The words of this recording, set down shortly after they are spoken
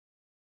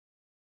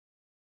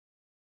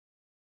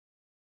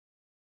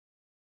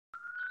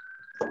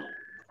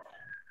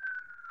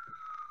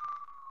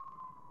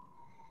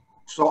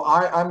So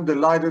I'm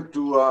delighted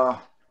to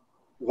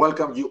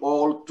welcome you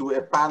all to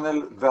a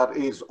panel that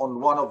is on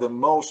one of the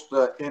most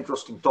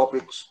interesting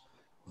topics,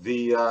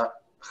 the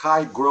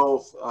high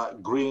growth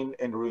green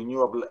and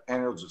renewable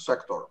energy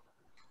sector.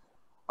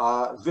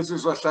 This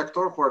is a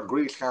sector where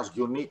Greece has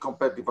unique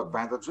competitive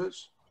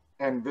advantages,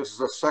 and this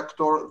is a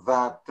sector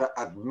that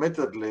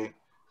admittedly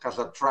has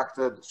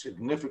attracted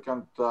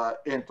significant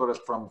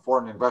interest from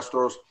foreign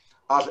investors,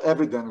 as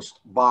evidenced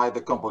by the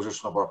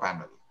composition of our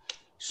panel.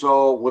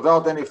 So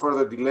without any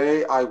further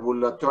delay, I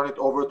will turn it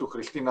over to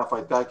Christina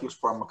Faitakis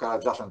from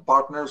Karatzas and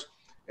Partners,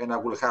 and I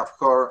will have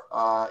her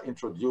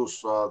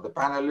introduce the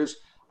panelists.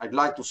 I'd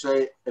like to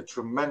say a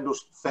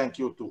tremendous thank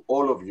you to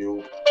all of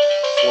you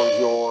for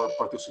your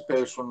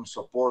participation,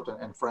 support,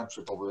 and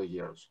friendship over the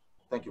years.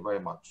 Thank you very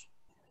much.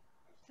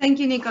 Thank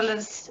you,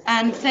 Nicholas,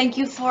 and thank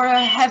you for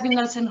having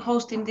us and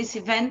hosting this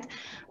event.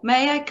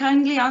 May I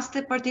kindly ask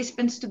the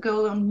participants to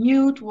go on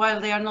mute while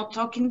they are not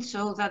talking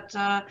so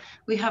that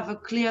we have a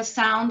clear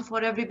sound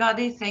for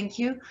everybody? Thank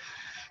you.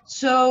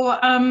 So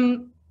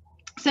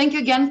thank you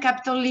again,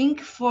 Capital Link,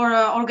 for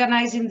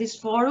organizing this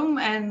forum,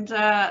 and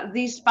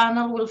this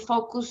panel will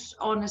focus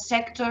on a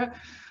sector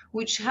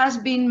which has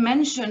been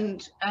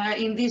mentioned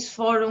in this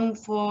forum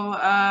for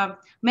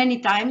many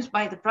times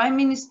by the Prime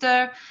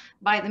Minister,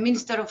 by the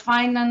Minister of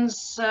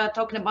Finance,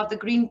 talking about the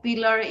green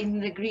pillar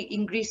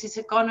in Greece's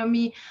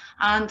economy,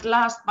 and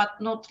last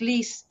but not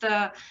least,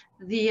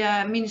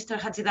 the Minister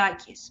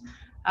Hatzidakis,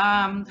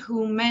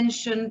 who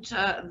mentioned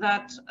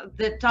that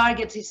the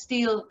target is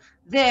still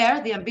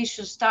there, the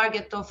ambitious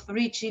target of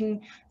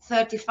reaching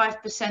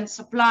 35%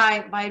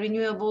 supply by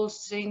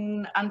renewables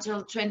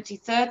until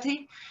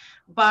 2030,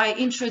 by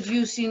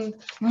introducing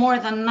more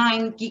than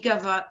 9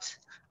 gigawatts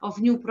of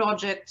new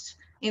projects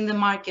in the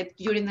market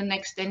during the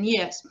next 10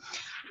 years.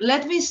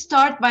 Let me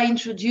start by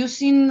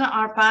introducing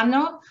our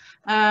panel.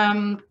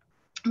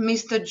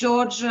 Mr.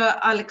 George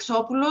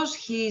Alexopoulos,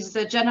 he is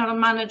the General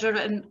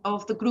Manager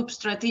of the Group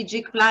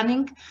Strategic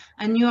Planning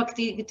and New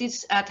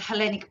Activities at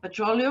Hellenic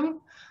Petroleum.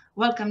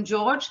 Welcome,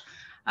 George.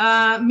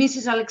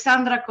 Mrs.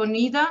 Alexandra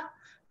Konida,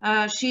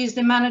 she is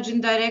the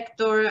Managing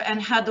Director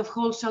and Head of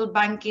Wholesale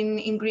Banking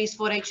in Greece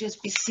for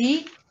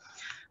HSBC.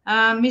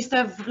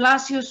 Mr.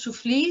 Vlassios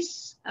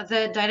Souflis,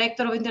 the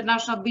Director of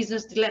International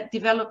Business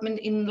Development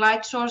in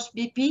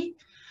LightsourceBP.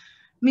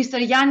 Mr.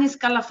 Yannis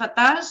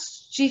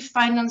Kalafatas, Chief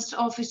Finance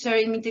Officer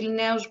in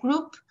Mytilineos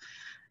Group.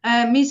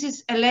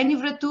 Mrs. Eleni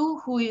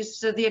Vrettou, who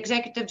is the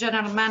Executive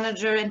General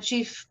Manager and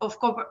Chief of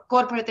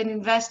Corporate and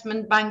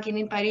Investment Banking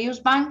in Piraeus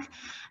Bank.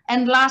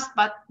 And last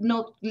but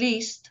not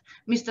least,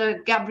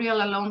 Mr.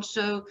 Gabriel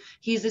Alonso,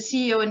 he is the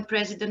CEO and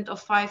President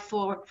of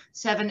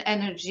 547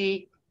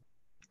 Energy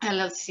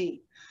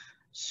LLC.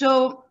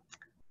 So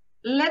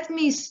let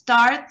me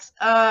start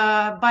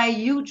by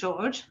you,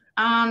 George.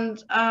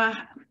 And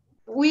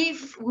we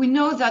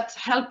know that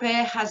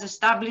HELPE has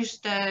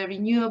established a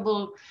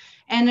renewable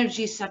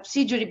energy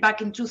subsidiary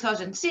back in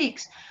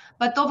 2006,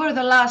 but over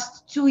the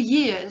last 2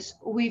 years,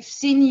 we've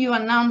seen you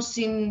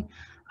announcing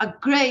a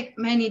great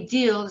many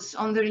deals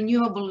on the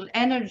renewable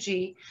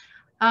energy,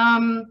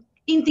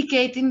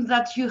 indicating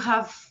that you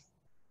have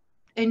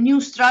a new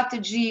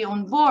strategy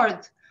on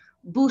board,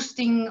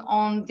 boosting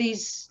on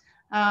this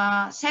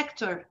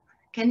sector.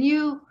 Can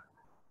you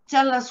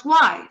tell us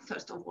why,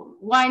 first of all?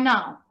 Why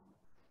now?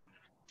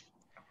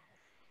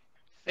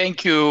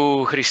 Thank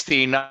you,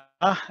 Christina.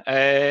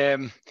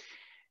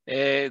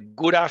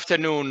 Good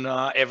afternoon,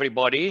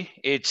 everybody.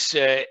 It's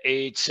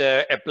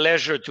a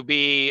pleasure to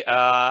be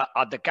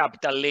at the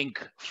Capital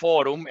Link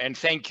Forum, and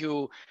thank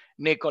you,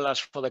 Nicholas,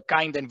 for the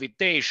kind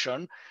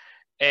invitation.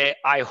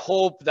 I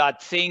hope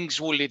that things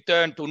will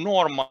return to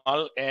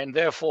normal, and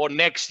therefore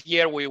next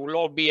year we will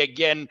all be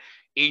again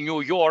in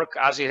New York,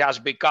 as it has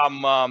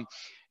become,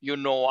 you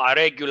know, a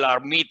regular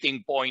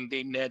meeting point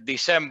in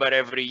December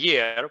every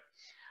year.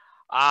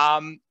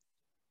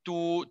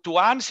 To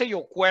answer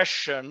your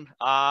question,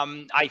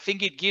 I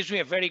think it gives me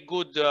a very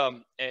good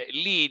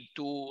lead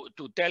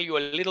to tell you a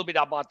little bit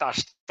about our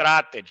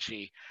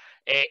strategy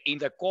in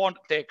the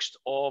context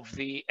of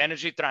the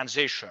energy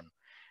transition.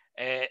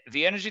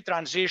 The energy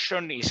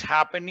transition is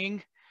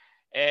happening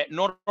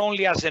not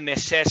only as a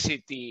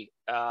necessity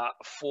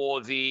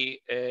for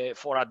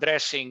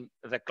addressing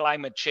the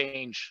climate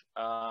change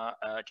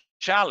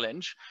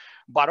challenge,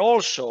 but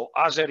also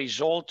as a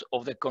result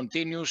of the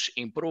continuous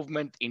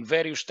improvement in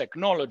various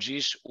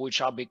technologies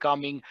which are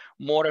becoming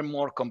more and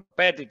more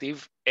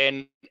competitive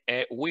and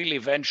will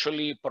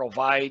eventually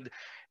provide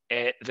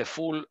the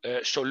full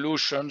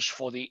solutions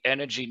for the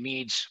energy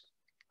needs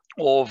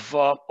of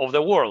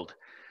the world.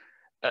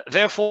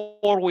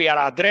 Therefore, we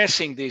are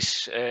addressing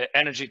this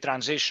energy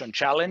transition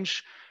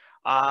challenge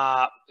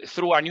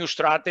through a new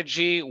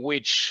strategy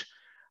which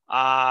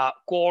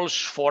calls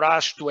for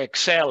us to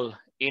excel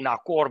in our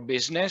core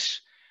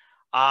business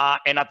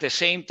and at the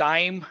same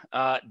time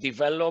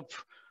develop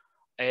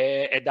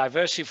a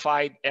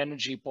diversified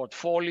energy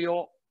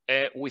portfolio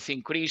with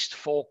increased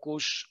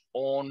focus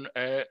on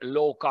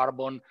low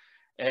carbon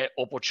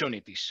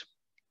opportunities.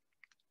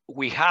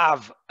 We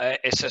have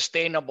a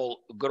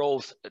sustainable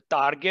growth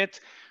target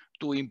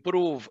to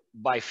improve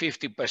by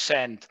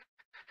 50%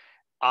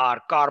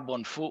 our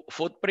carbon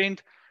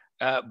footprint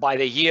by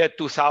the year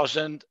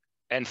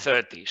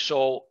 2030.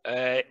 So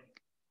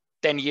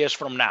 10 years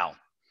from now.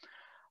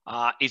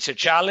 It's a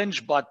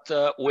challenge, but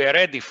we're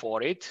ready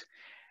for it.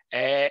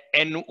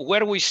 And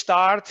where we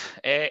start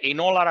in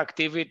all our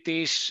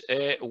activities,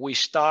 we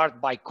start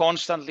by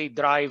constantly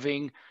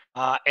driving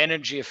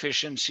energy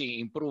efficiency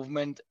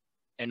improvement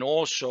and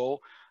also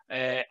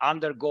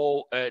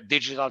undergo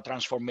digital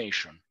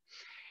transformation.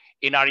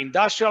 In our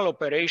industrial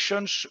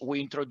operations, we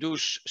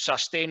introduce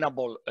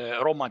sustainable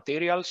raw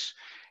materials.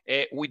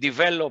 We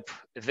develop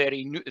the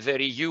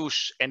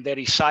reuse and the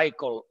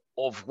recycle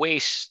of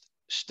waste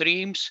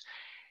streams,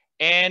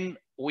 and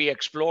we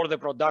explore the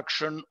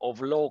production of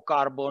low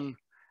carbon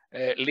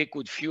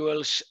liquid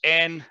fuels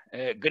and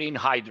green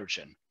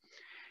hydrogen.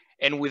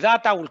 And with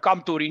that, I will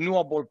come to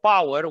renewable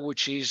power,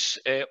 which is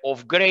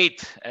of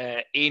great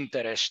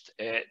interest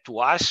to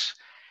us.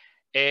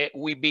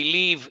 We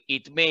believe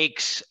it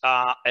makes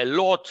a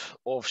lot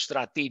of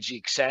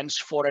strategic sense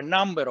for a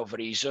number of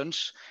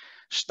reasons,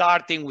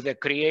 starting with the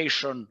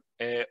creation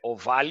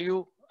of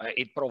value.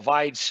 It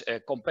provides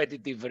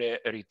competitive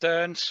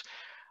returns.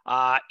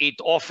 It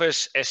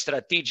offers a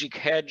strategic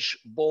hedge,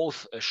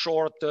 both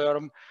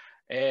short-term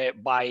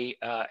by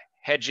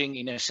hedging,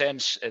 in a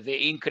sense,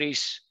 the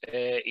increase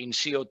in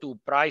CO2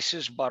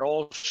 prices, but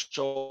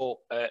also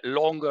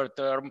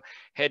longer-term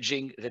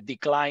hedging the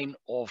decline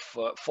of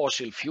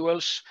fossil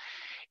fuels.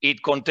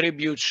 It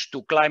contributes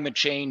to climate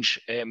change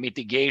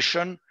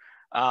mitigation,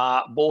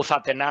 both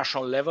at the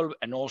national level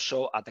and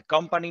also at the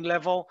company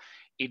level.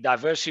 It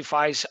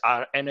diversifies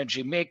our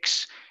energy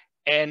mix,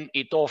 and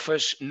it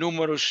offers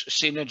numerous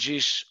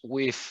synergies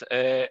with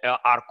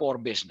our core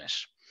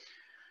business.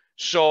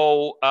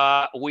 So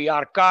we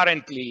are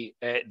currently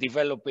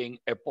developing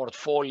a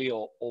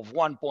portfolio of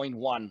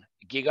 1.1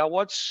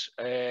 gigawatts,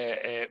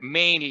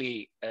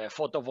 mainly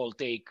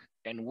photovoltaic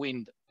and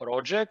wind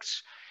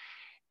projects.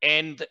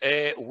 And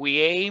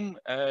we aim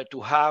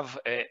to have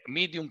a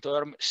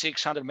medium-term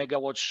 600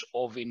 megawatts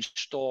of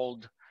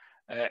installed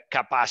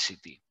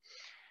capacity.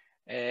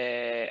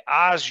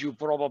 As you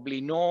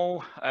probably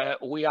know,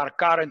 we are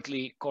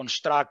currently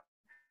constructing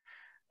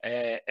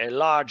a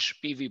large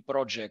PV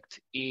project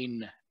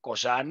in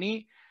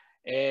Kozani.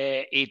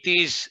 It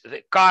is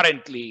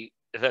currently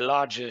the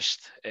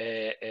largest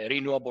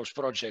renewables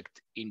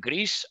project in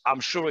Greece. I'm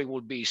sure it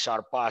will be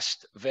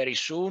surpassed very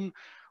soon,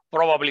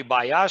 probably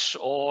by us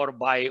or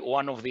by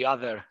one of the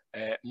other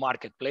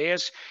market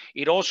players.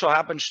 It also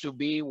happens to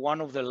be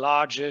one of the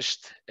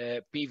largest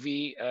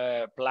PV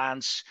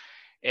plants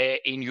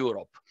in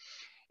Europe.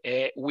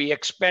 We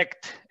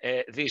expect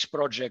this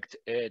project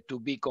to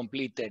be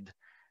completed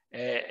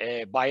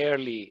by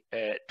early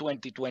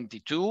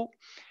 2022,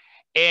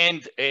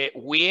 and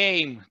we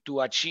aim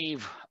to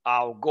achieve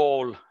our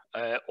goal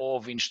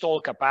of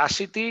installed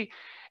capacity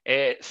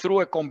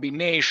through a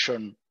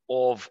combination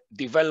of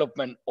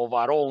development of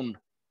our own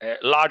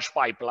large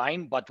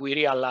pipeline, but we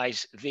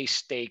realize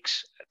this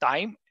takes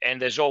time, and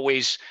there's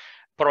always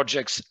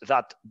projects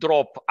that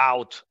drop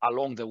out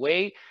along the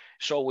way.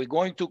 So we're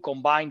going to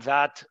combine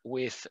that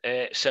with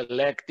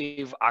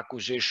selective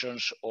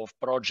acquisitions of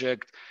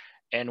project,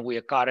 and we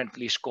are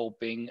currently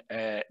scoping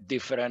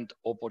different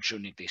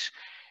opportunities.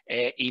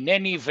 In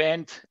any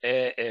event,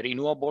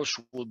 renewables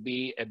will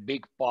be a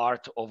big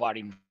part of our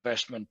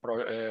investment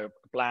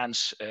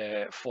plans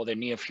for the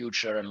near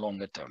future and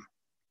longer term.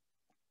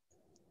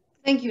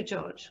 Thank you,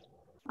 George.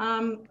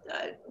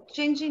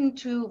 Changing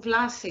to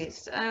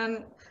Vlassios,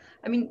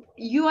 I mean,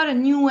 you are a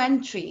new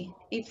entry,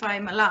 if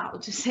I'm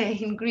allowed to say,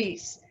 in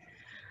Greece.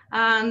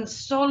 And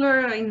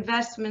solar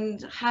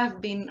investment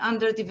have been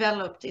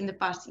underdeveloped in the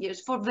past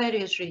years for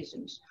various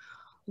reasons.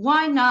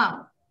 Why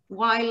now?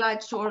 Why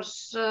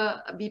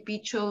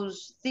LightsourceBP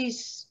chose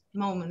this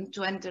moment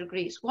to enter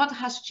Greece? What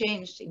has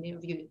changed in your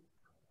view?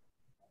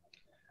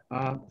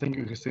 Thank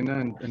you,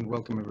 Christina, and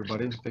welcome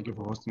everybody. Thank you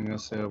for hosting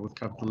us with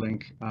Capital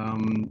Link.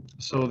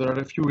 So there are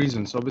a few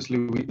reasons. Obviously,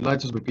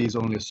 LightsourceBP is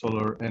only a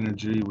solar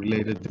energy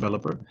related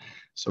developer.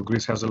 So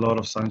Greece has a lot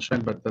of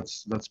sunshine, but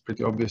that's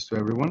pretty obvious to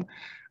everyone.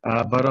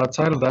 But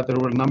outside of that, there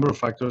were a number of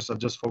factors. I've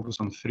just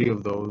focused on three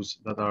of those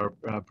that are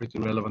pretty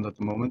relevant at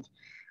the moment.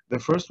 The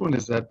first one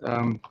is that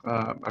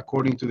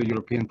according to the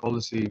European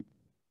policy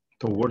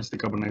towards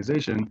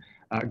decarbonization,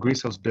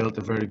 Greece has built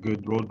a very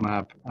good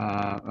roadmap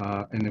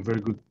and a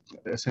very good,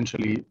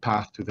 essentially,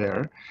 path to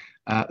there.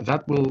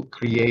 That will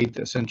create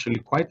essentially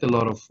quite a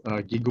lot of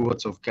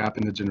gigawatts of gap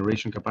in the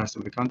generation capacity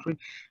of the country.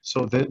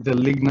 So the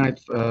lignite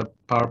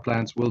power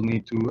plants will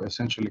need to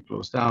essentially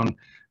close down,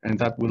 and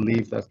that will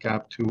leave that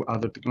gap to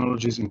other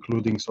technologies,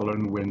 including solar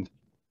and wind.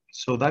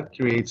 So that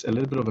creates a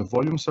little bit of a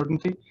volume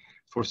certainty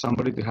for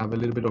somebody to have a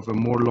little bit of a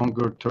more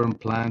longer term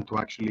plan to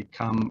actually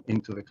come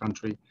into the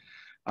country.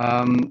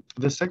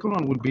 The second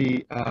one would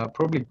be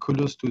probably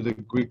kudos to the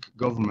Greek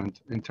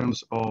government in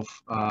terms of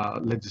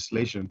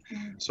legislation.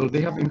 So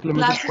they have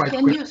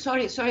implemented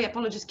Sorry,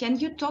 apologies. Can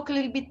you talk a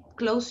little bit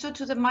closer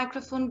to the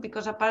microphone,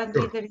 because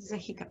apparently there is a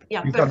hiccup.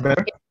 Yeah, is perfect. that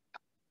better?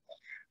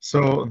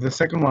 So the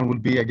second one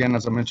would be, again,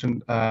 as I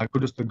mentioned,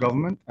 kudos to the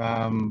government.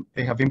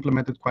 They have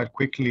implemented quite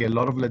quickly a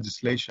lot of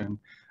legislation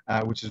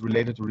which is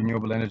related to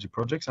renewable energy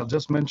projects. I'll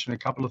just mention a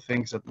couple of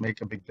things that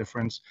make a big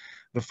difference.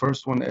 The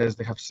first one is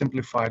they have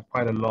simplified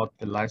quite a lot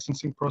the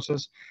licensing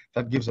process.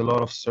 That gives a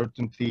lot of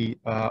certainty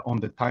on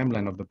the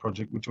timeline of the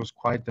project, which was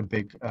quite a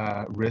big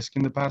risk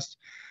in the past.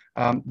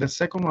 The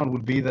second one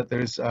would be that there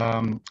is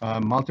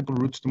multiple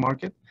routes to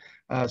market.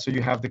 So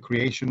you have the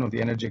creation of the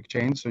energy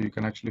exchange, so you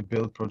can actually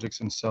build projects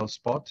and sell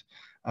spot.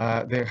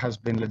 There has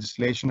been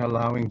legislation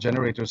allowing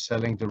generators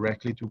selling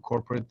directly to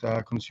corporate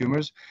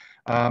consumers.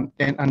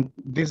 And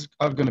these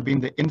are going to be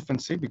in the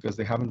infancy because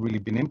they haven't really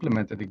been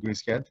implemented in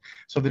Greece yet.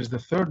 So there's the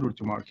third route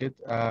to market,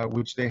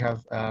 which they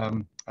have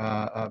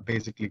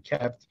basically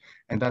kept,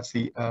 and that's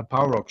the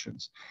power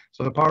auctions.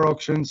 So the power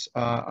auctions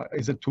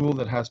is a tool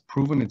that has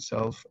proven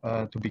itself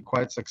to be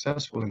quite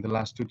successful in the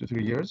last 2 to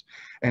 3 years.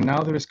 And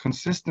now there is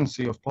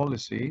consistency of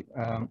policy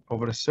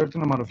over a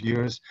certain amount of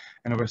years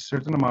and over a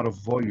certain amount of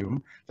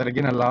volume that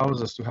again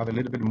allows us to have a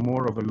little bit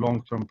more of a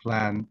long-term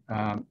plan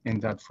in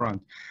that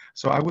front.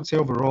 So I would say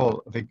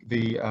overall,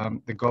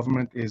 the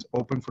government is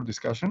open for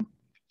discussion,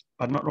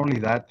 but not only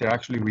that, they're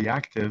actually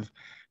reactive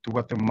to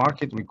what the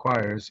market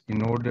requires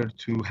in order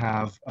to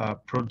have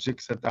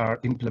projects that are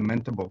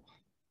implementable.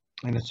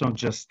 And it's not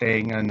just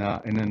staying in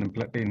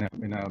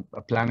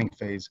a planning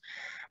phase.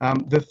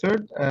 The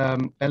third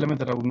element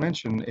that I would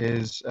mention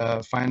is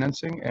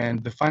financing,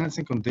 and the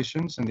financing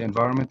conditions and the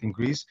environment in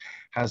Greece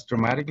has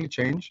dramatically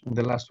changed in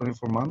the last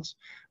 24 months.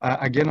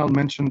 Again, I'll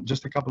mention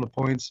just a couple of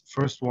points.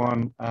 First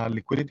one,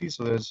 liquidity.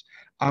 So there's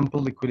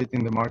ample liquidity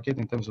in the market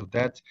in terms of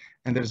debt,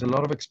 and there's a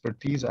lot of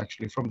expertise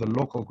actually from the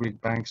local Greek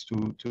banks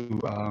to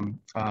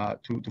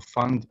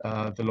fund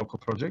the local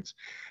projects.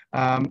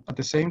 At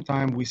the same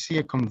time, we see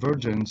a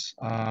convergence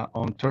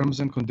on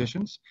terms and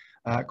conditions,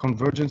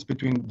 convergence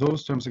between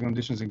those terms and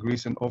conditions in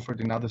Greece and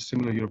offered in other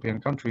similar European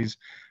countries,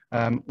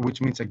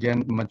 which means,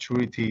 again,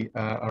 maturity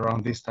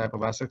around this type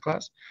of asset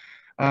class.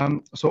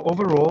 So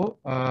overall,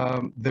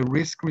 the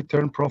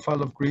risk-return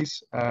profile of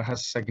Greece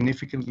has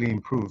significantly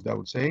improved, I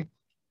would say.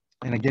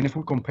 And again, if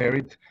we compare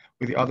it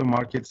with the other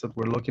markets that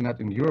we're looking at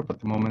in Europe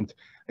at the moment,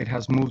 it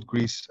has moved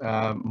Greece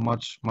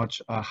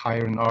much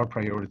higher in our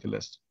priority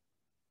list.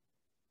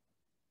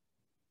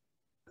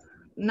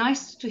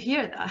 Nice to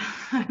hear that.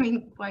 I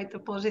mean, quite a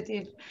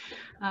positive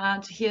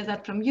to hear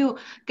that from you.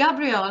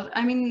 Gabriel,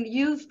 I mean,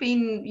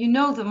 you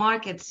know the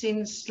market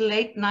since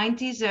late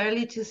 90s,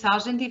 early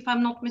 2000, if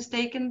I'm not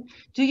mistaken.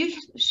 Do you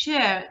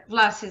share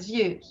Vlassios'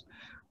 views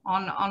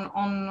on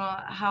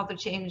how the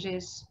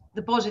changes,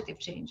 the positive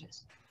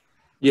changes?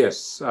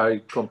 Yes,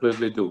 I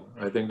completely do.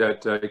 I think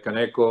that I can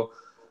echo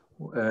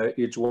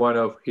each one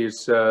of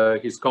his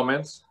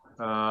comments.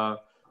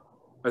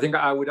 I think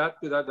I would add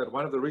to that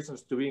one of the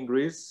reasons to be in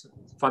Greece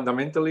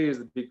fundamentally is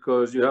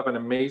because you have an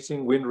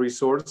amazing wind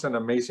resource and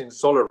amazing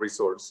solar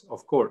resource,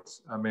 of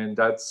course. I mean,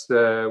 that's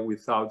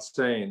without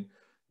saying.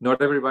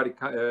 Not everybody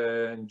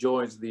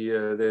enjoys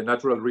the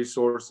natural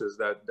resources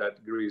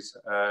that Greece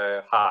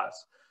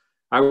has.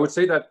 I would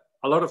say that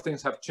a lot of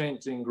things have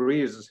changed in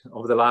Greece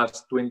over the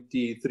last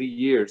 23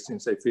 years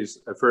since I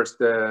first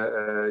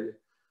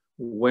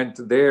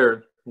went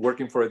there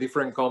working for a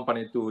different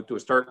company to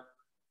start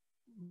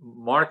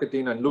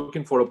marketing and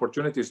looking for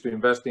opportunities to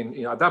invest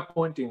in at that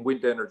point in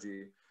wind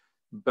energy.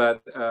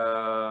 But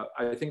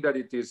I think that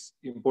it is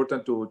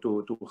important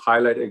to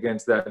highlight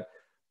against that.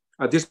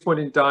 At this point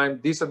in time,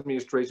 this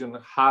administration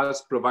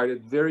has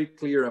provided very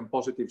clear and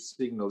positive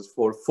signals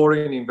for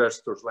foreign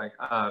investors like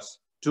us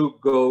to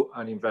go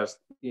and invest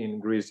in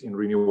Greece in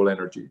renewable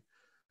energy.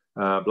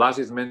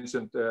 Vlassios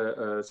mentioned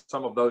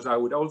some of those. I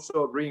would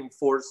also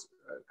reinforce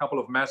a couple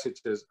of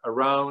messages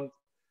around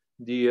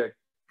the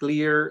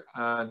clear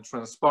and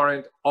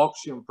transparent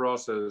auction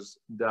process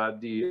that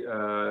the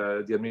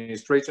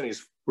administration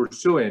is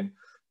pursuing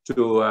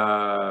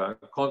to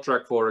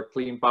contract for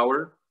clean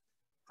power.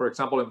 For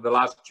example, in the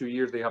last 2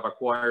 years, they have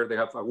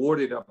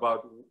awarded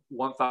about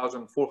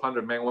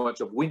 1,400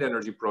 megawatts of wind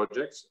energy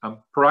projects, and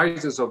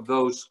prices of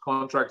those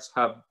contracts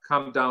have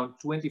come down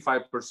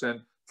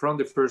 25% from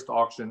the first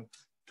auction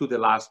to the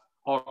last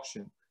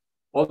auction.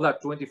 All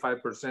that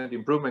 25%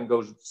 improvement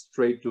goes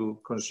straight to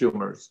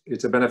consumers.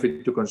 It's a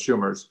benefit to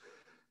consumers.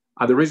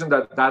 And the reason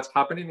that that's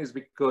happening is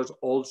because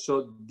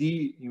also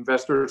the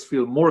investors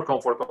feel more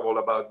comfortable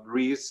about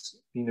Greece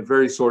in a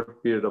very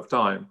short period of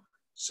time.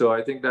 So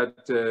I think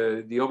that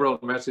the overall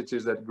message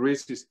is that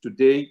Greece is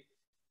today,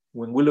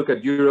 when we look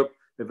at Europe,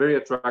 a very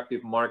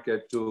attractive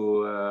market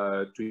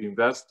to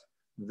invest.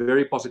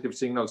 Very positive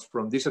signals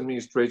from this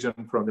administration,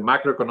 from the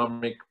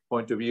macroeconomic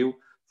point of view,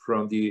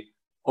 from the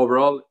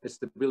overall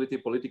stability,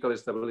 political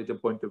stability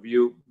point of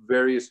view,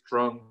 very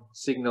strong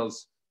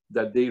signals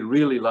that they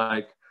really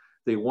like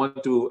They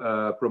want to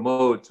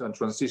promote and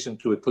transition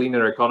to a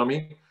cleaner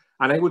economy.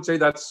 And I would say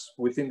that's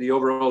within the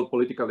overall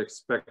political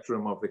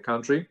spectrum of the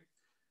country.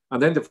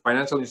 And then the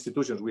financial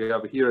institutions, we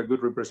have here a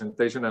good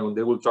representation, and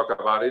they will talk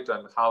about it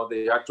and how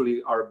they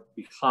actually are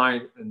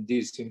behind in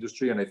this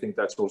industry. And I think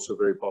that's also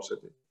very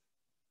positive.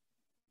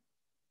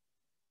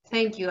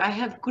 Thank you. I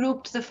have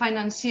grouped the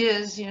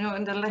financiers,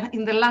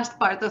 in the last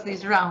part of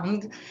this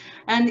round.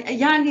 And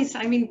Yannis,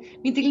 I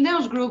mean,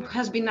 Mytilineos Group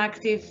has been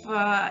active.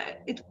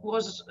 It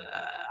was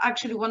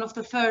actually one of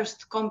the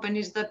first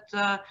companies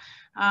that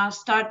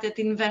started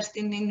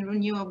investing in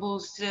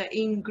renewables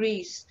in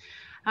Greece.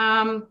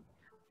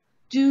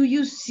 Do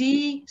you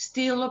see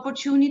still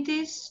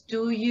opportunities?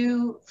 Do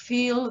you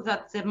feel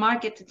that the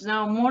market is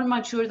now more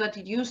mature than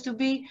it used to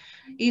be?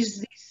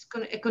 Is this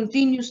a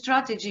continued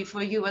strategy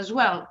for you as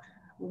well?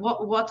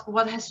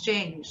 What has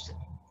changed?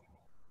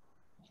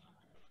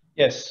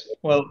 Yes,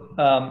 well,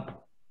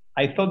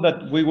 I thought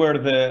that we were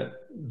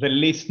the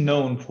least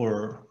known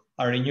for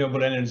our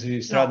renewable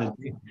energy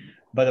strategy,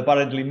 but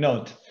apparently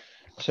not.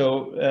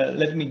 So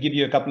let me give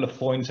you a couple of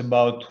points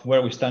about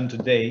where we stand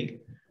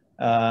today,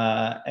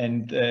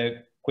 and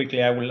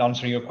quickly I will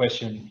answer your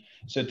question.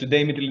 So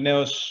today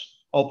Mytilineos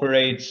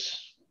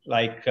operates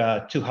like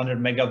 200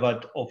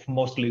 megawatt of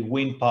mostly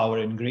wind power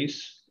in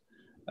Greece.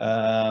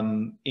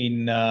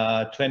 In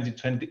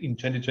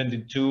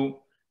 2022,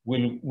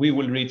 we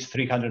will reach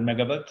 300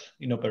 megawatt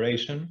in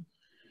operation.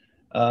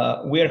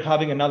 We are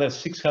having another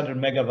 600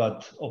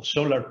 megawatt of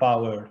solar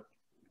power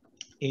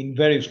in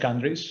various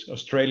countries,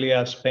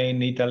 Australia,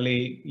 Spain,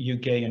 Italy,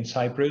 UK, and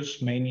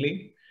Cyprus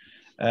mainly,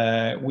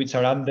 which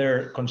are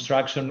under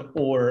construction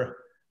or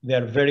they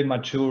are very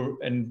mature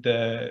and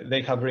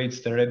they have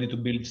reached the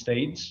ready-to-build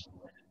stage.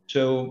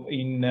 So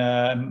in,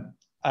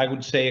 I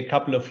would say, a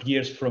couple of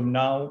years from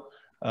now,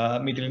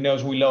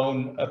 Mytilineos will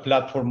own a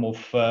platform of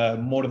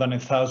more than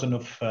 1,000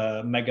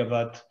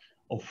 megawatt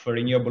of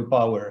renewable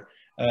power,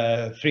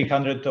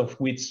 300 of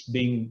which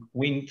being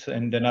wind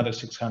and another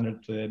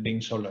 600 being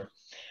solar.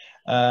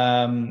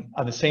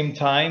 At the same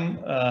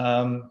time,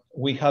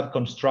 we have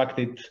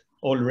constructed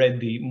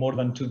already more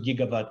than 2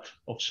 gigawatt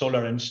of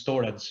solar and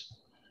storage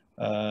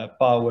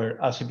power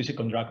as HSBC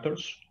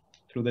contractors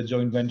through the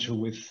joint venture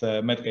with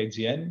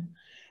MetKGN.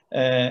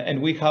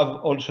 And we have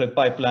also a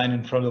pipeline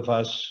in front of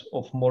us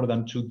of more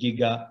than 2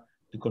 giga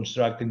to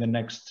construct in the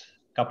next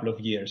couple of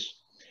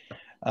years.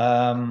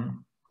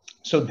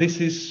 So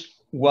this is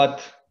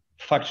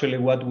factually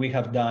what we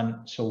have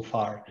done so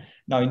far.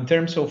 Now, in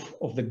terms of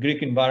the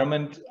Greek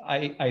environment,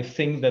 I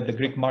think that the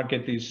Greek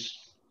market is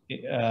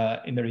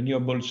in the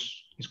renewables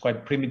is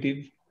quite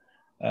primitive,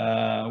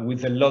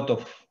 with a lot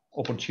of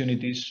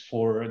opportunities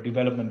for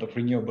development of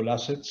renewable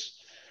assets.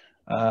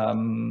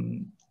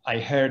 I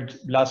heard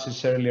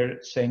Vlassios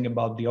earlier saying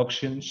about the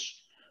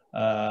auctions,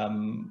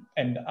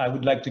 and I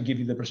would like to give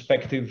you the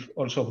perspective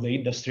also of the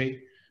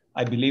industry.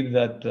 I believe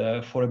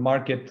that for a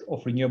market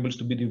of renewables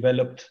to be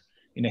developed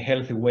in a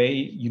healthy way,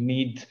 you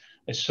need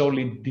a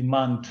solid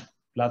demand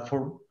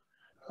platform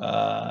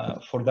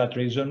for that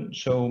reason.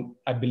 So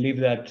I believe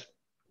that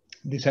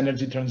this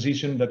energy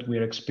transition that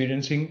we're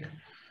experiencing,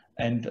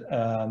 and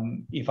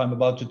if I'm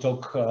about to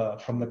talk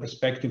from the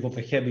perspective of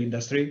the heavy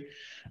industry,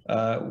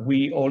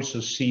 we also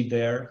see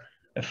there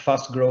a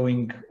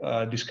fast-growing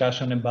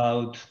discussion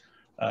about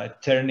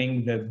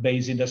turning the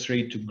base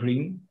industry to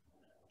green.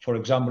 For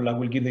example, I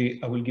will give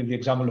the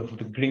example of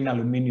the green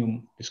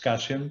aluminium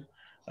discussion.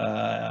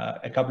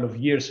 A couple of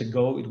years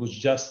ago, it was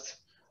just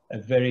a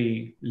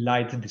very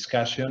light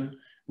discussion.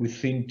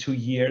 Within 2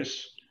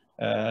 years,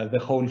 the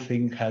whole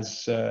thing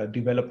has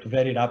developed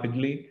very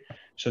rapidly.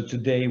 So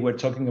today we're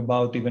talking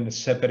about even a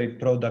separate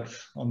product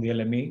on the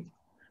LME.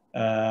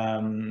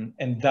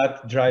 And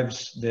that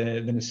drives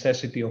the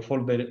necessity of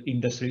all the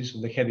industries,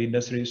 the heavy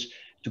industries,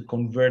 to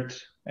convert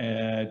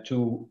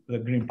to the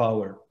green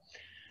power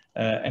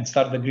and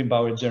start the green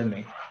power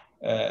journey.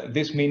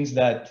 This means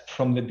that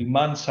from the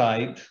demand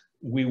side,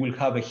 we will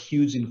have a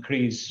huge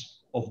increase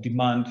of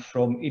demand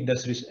from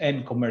industries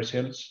and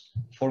commercials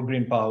for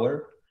green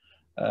power,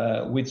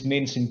 which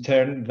means in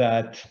turn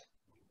that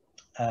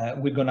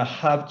we're going to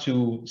have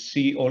to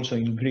see also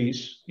in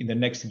Greece in the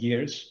next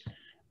years.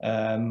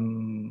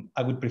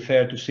 I would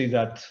prefer to see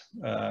that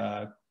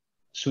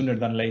sooner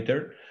than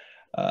later,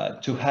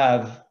 to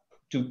have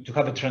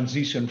a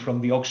transition from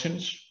the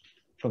auctions,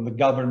 from the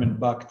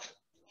government-backed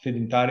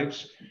feed-in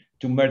tariffs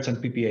to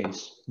merchant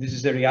PPAs. This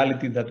is a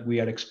reality that we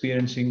are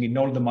experiencing in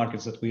all the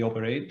markets that we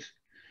operate.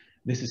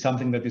 This is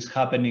something that is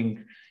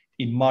happening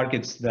in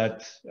markets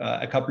that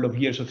a couple of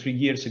years or 3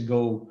 years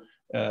ago,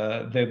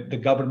 the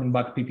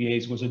government-backed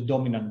PPAs was a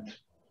dominant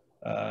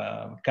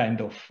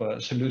kind of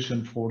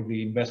solution for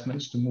the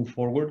investments to move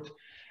forward.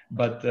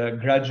 But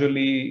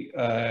gradually,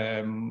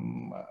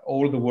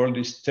 all the world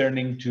is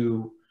turning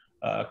to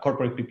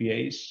corporate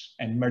PPAs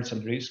and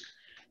merchant risk.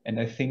 And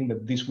I think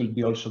that this will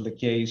be also the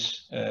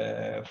case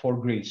for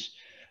Greece.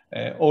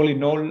 All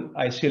in all,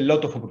 I see a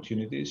lot of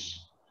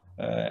opportunities.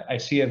 I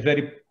see a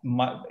very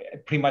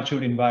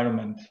premature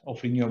environment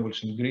of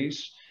renewables in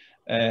Greece.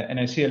 And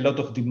I see a lot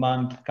of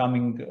demand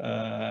coming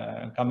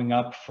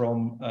up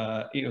from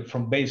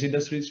base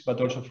industries,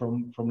 but also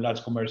from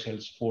large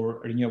commercials for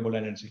renewable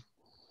energy.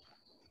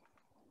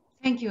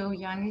 Thank you,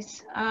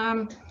 Yannis.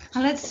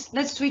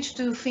 Let's switch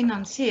to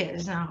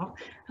financiers now.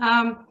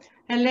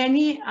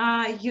 Eleni,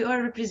 you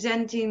are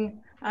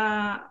representing,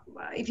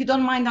 if you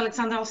don't mind,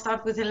 Alexandra, I'll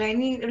start with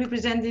Eleni,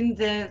 representing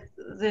the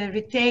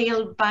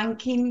retail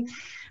banking,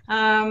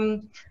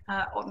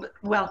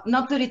 well,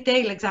 not the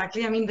retail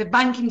exactly, I mean the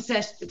banking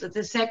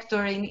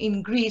sector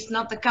in Greece,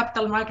 not the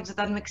capital markets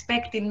that I'm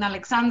expecting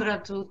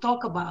Alexandra to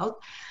talk about.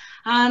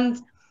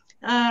 And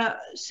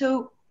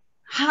so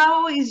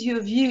how is your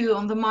view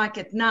on the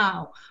market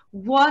now?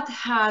 What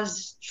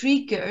has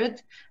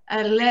triggered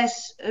a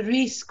less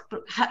risk,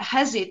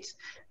 has it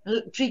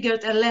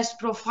triggered a less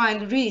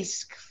profile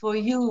risk for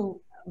you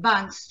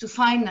banks to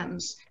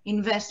finance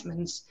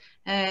investments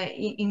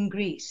in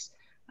Greece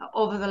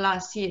over the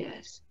last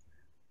years?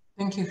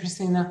 Thank you,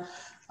 Christina.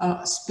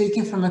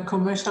 Speaking from a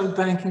commercial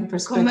banking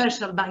perspective.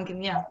 Commercial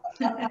banking, yeah.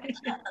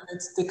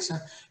 That's diction.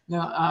 No,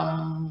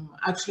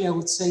 actually, I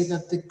would say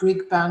that the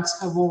Greek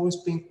banks have always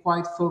been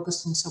quite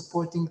focused in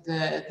supporting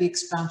the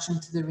expansion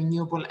to the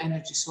renewable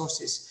energy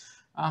sources.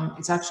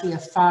 It's actually a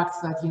fact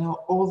that, you know,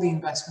 all the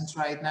investments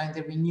right now in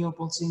the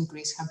renewables in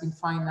Greece have been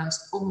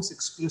financed almost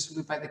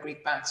exclusively by the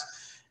Greek banks.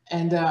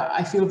 And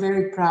I feel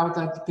very proud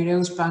that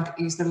Piraeus Bank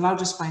is the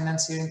largest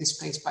financier in this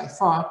space by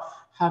far,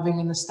 having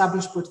an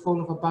established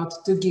portfolio of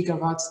about 2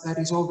 gigawatts that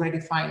is already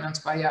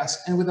financed by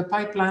us, and with a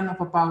pipeline of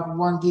about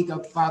 1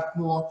 gigawatt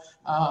more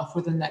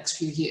for the next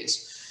few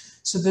years.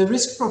 So the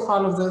risk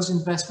profile of those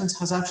investments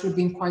has actually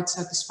been quite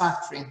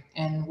satisfactory.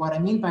 And what I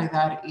mean by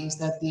that is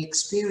that the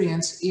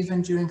experience,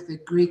 even during the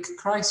Greek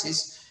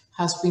crisis,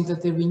 has been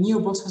that the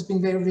renewables has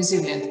been very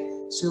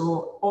resilient.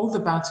 So all the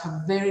banks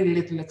have very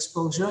little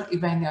exposure,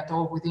 if any at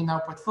all, within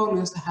our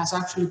portfolios that has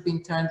actually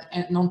been turned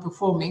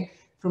non-performing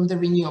from the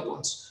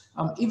renewables.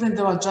 Even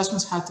though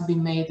adjustments had to be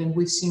made, and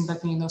we've seen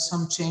that, you know,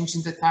 some change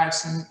in the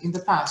tariffs in the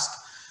past.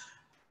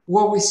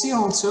 What we see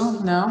also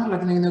now,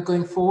 like, you know,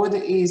 going forward,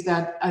 is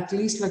that at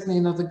least, like, you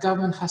know, the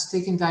government has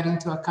taken that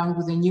into account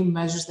with the new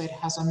measures that it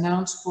has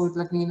announced for,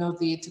 like, you know,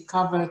 to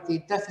cover the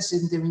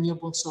deficit in the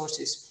renewable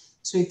sources.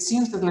 So it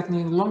seems that, like, in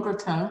the longer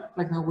term,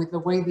 like, you know, with the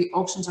way the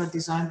auctions are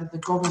designed with the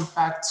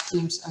government-backed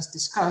schemes as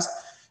discussed,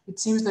 it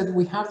seems that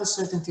we have the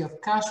certainty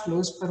of cash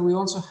flows, but we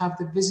also have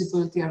the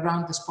visibility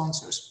around the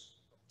sponsors.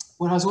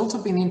 What has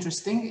also been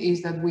interesting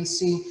is that we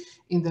see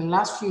in the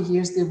last few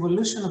years the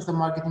evolution of the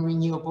market in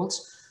renewables.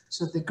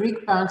 So the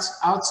Greek banks,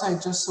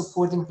 outside just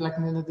supporting, like,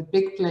 you know, the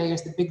big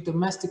players, the big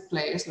domestic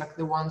players, like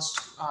the ones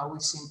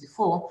we've seen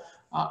before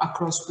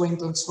across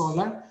wind and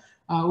solar.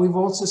 We've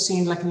also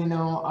seen, like, you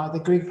know, the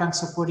Greek banks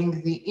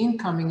supporting the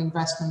incoming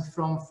investment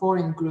from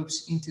foreign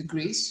groups into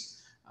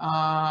Greece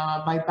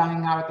by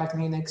buying out, like,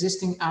 you know,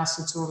 existing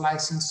assets or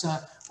license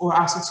or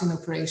assets in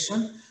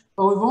operation.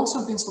 But we've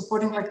also been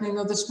supporting, like, you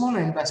know, the smaller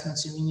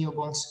investments in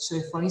renewables. So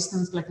if, for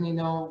instance, like, you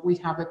know, we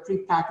have a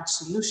pre-packaged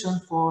solution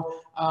for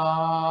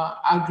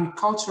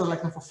agriculture,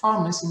 like, for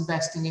farmers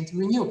investing into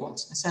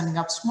renewables and setting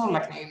up small,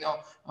 like, you know,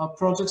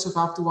 projects of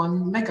up to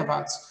 1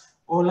 megawatts.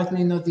 Or, like,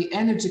 you know, the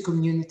energy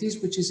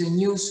communities, which is a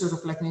new sort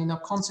of, like, you know,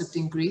 concept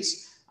in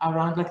Greece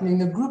around, like, you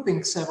know,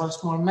 grouping several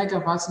small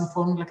megawatts and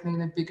forming, like, you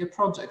know, a bigger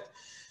project.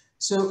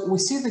 So we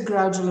see the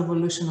gradual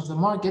evolution of the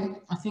market.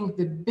 I think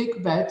the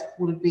big bet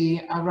will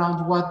be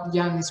around what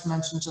Yannis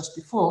mentioned just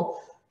before,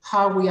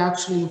 how we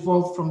actually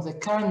evolve from the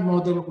current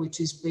model, which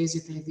is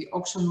basically the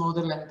auction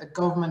model and the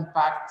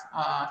government-backed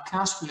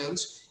cash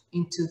flows,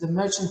 into the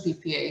merchant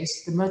PPAs,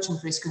 the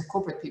merchant risk and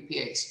corporate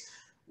PPAs,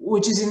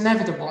 which is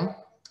inevitable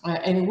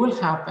and it will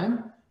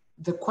happen.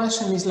 The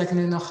question is, like,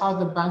 you know, how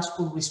the banks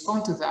will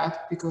respond to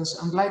that, because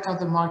unlike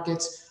other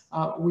markets,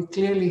 we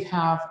clearly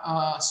have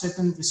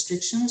certain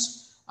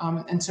restrictions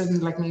and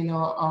certain, like, you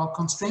know,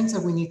 constraints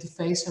that we need to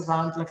face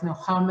around, like, you know,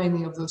 how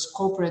many of those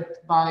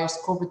corporate buyers,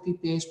 corporate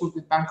PPAs will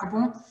be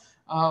bankable.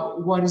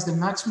 What is the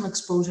maximum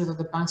exposure that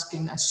the banks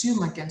can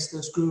assume against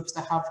those groups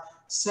that have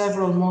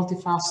several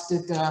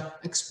multifaceted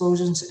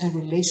exposures and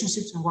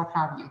relationships and what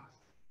have you.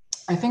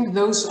 I think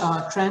those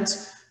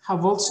trends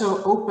have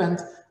also opened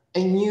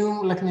a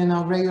new, like, an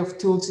array of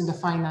tools in the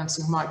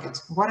financing market.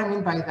 What I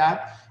mean by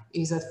that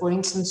is that, for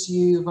instance,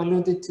 you've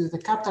alluded to the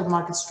capital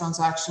markets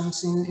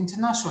transactions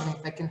internationally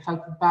that can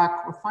help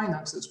back or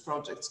finance those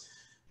projects.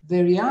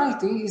 The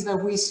reality is that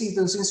we see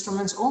those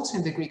instruments also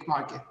in the Greek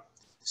market.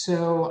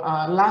 So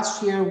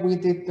last year we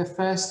did the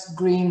first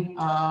green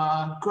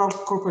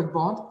corporate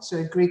bond, so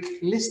a Greek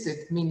listed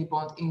mini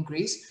bond in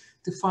Greece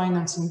to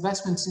finance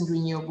investments in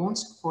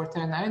renewables for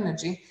Terna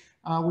Energy,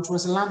 which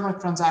was a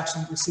landmark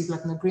transaction. We received,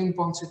 like, a green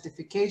bond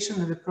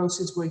certification, and the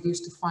proceeds were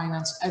used to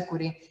finance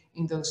equity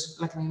in those,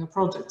 like, you know,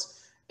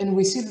 projects. And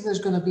we see that there's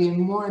going to be a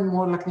more and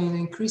more, like, an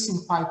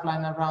increasing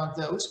pipeline around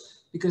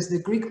those, because the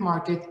Greek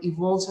market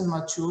evolves and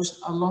matures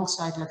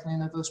alongside, like, you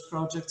know, those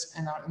projects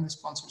and the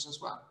sponsors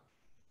as well.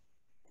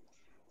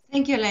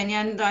 Thank you, Eleni.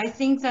 And I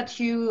think that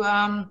you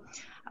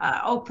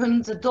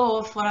opened the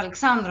door for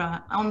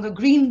Alexandra on the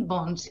green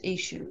bonds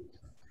issue.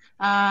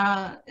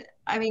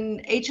 I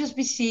mean,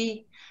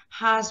 HSBC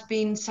has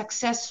been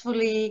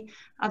successfully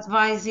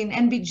advising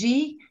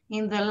NBG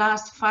in the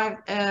last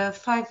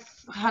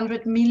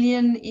 500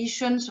 million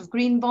issuance of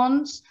green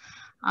bonds.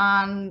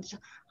 And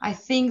I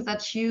think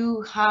that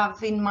you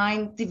have in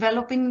mind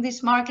developing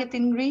this market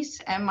in Greece.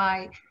 Am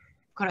I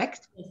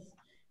correct?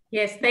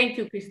 Yes, thank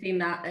you,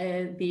 Christina.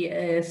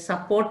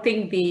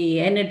 Supporting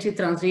the energy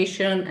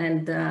transition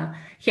and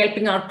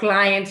helping our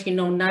clients,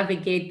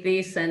 navigate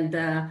this and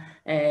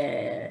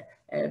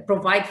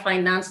provide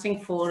financing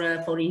for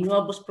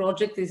renewables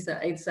projects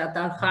is at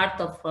our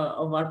heart of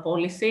our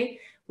policy.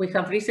 We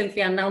have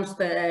recently announced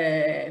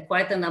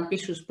quite an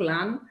ambitious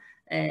plan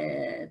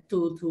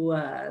to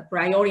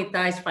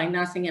prioritize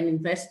financing and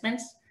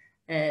investments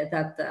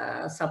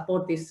that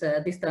support this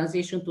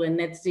transition to a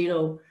net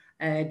zero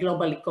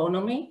global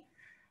economy.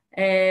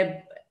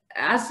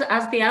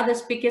 As the other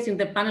speakers in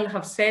the panel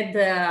have said,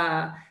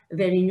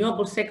 the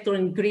renewable sector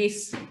in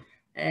Greece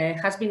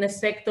has been a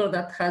sector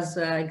that has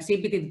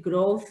exhibited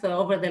growth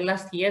over the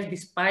last years,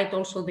 despite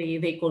also the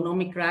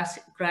economic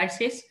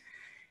crisis.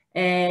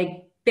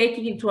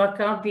 Taking into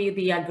account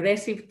the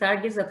aggressive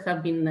targets that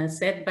have been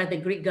set by the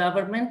Greek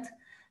government,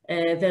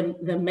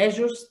 the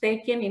measures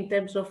taken in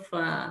terms of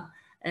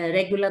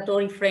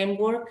regulatory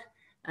framework,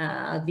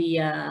 the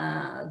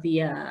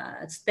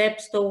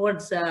steps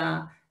towards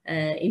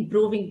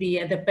improving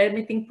the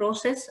permitting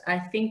process, I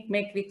think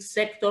make this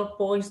sector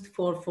poised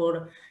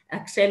for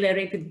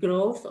accelerated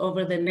growth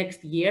over the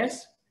next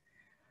years.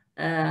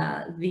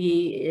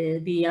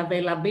 The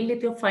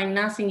availability of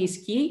financing is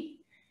key.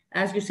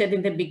 As you said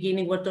in the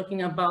beginning, we're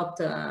talking about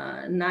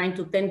 9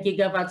 to 10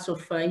 gigawatts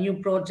of new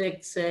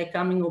projects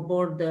coming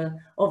aboard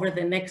over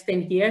the next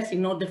 10 years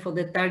in order for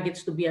the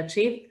targets to be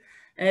achieved.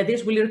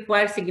 This will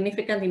require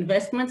significant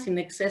investments in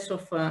excess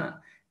of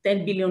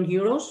 10 billion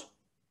euros.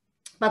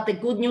 But the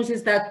good news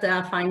is that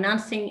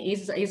financing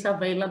is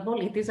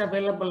available. It is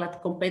available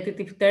at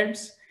competitive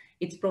terms.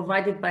 It's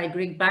provided by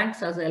Greek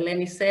banks, as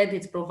Eleni said,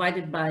 it's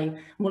provided by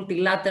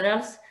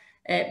multilaterals.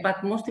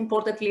 But most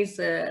importantly is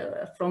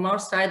from our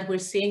side, we're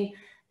seeing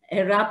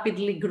a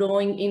rapidly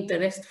growing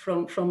interest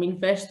from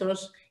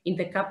investors in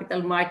the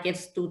capital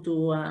markets to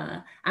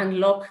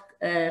unlock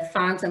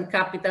funds and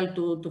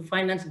capital to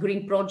finance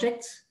green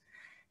projects.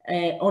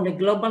 On a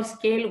global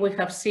scale, we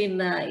have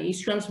seen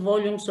issuance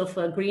volumes of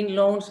green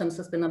loans and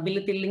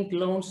sustainability-linked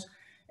loans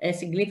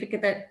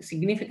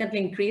significantly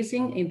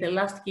increasing in the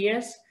last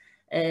years,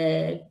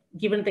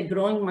 given the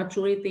growing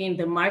maturity in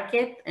the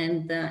market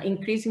and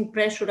increasing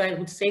pressure, I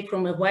would say,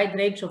 from a wide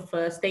range of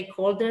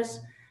stakeholders,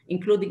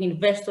 including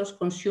investors,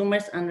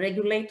 consumers, and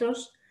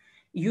regulators.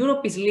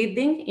 Europe is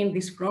leading in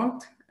this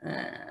front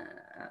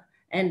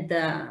and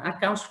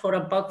accounts for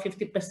about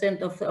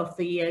 50% of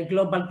the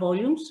global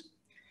volumes.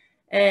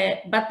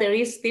 But there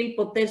is still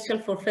potential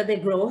for further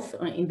growth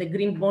in the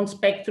green bond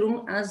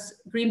spectrum,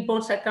 as green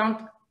bonds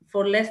account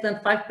for less than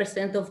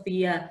 5% of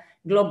the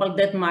global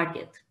debt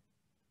market.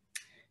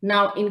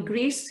 Now, in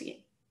Greece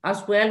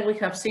as well, we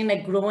have seen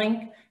a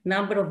growing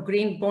number of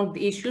green bond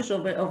issues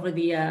over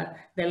the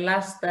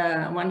last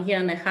 1 year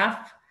and a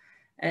half.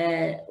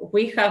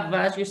 We have,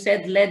 as you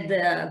said, led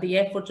the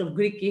efforts of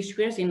Greek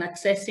issuers in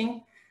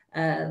accessing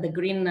the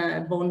green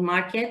bond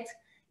market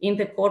in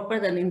the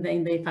corporate and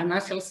in the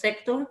financial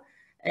sector.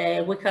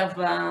 We have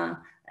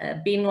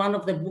been one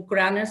of the book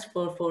runners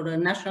for the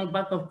National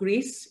Bank of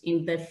Greece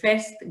in the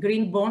first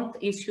green bond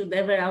issued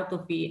ever out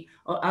of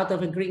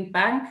a Greek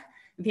bank.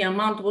 The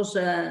amount was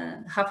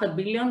 €500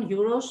 million.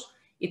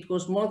 It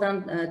was more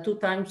than 2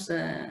 times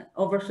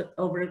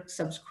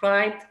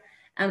oversubscribed,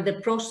 and the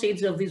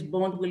proceeds of this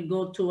bond will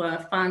go to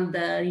fund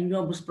the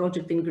renewables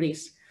project in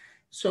Greece.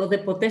 So the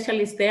potential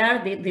is there,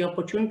 the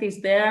opportunity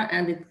is there,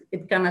 and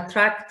it can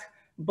attract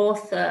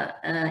both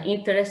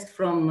interest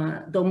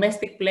from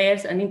domestic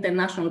players and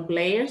international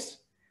players,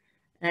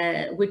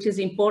 which is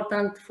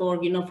important for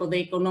the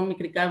economic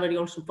recovery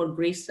also for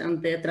Greece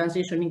and the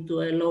transition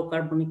into a low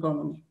carbon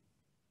economy.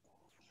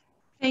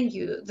 Thank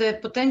you. The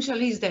potential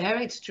is there,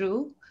 it's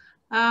true.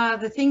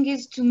 The thing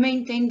is to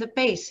maintain the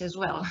pace as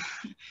well.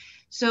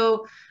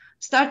 So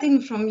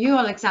starting from you,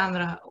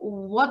 Alexandra,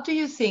 what do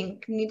you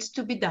think needs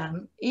to be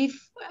done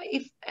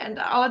and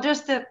I'll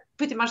address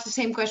pretty much the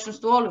same questions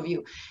to all of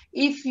you.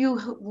 If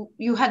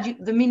you had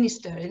the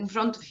minister in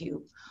front of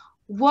you,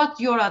 what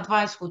your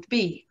advice would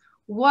be?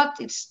 What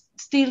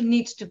still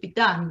needs to be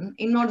done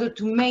in order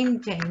to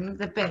maintain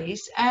the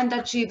pace and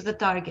achieve the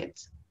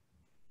targets?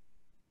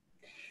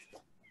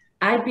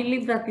 I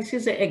believe that this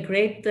is a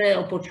great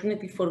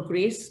opportunity for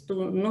Greece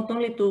to not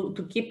only to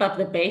keep up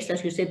the pace,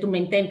 as you say, to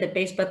maintain the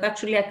pace, but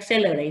actually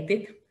accelerate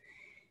it.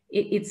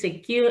 It's a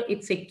key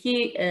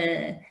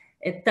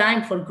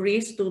time for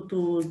Greece to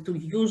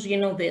use,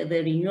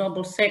 the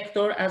renewable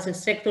sector as a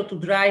sector to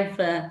drive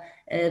the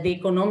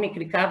economic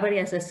recovery,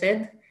 as I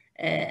said,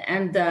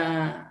 and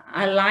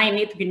align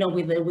it,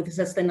 with the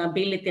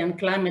sustainability and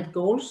climate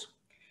goals.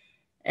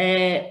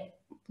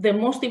 the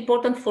most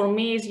important for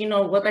me is,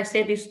 what I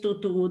said is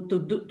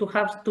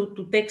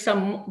to take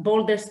some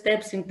bolder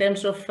steps in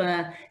terms of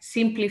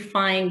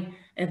simplifying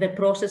the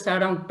process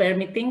around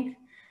permitting,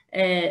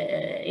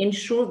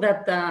 ensure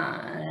that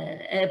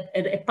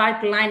a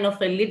pipeline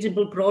of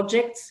eligible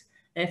projects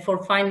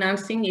for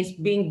financing is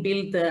being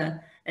built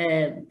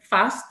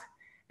fast.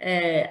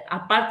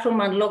 Apart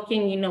from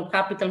unlocking,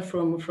 capital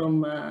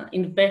from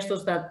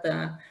investors that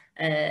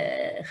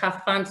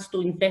have funds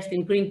to invest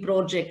in green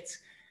projects,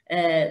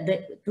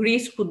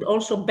 Greece could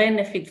also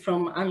benefit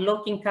from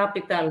unlocking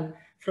capital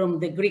from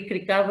the Greek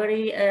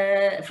recovery,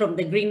 from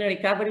the Green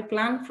Recovery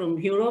Plan from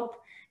Europe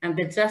and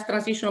the Just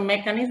Transition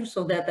Mechanism,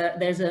 so that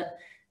there's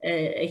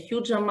a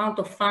huge amount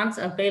of funds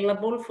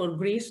available for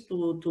Greece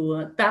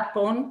to tap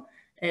on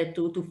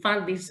to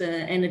fund this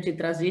energy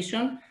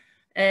transition.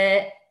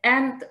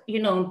 And,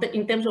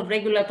 in terms of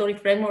regulatory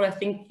framework, I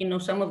think,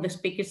 some of the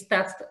speakers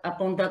touched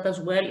upon that as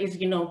well, is,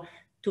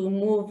 to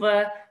move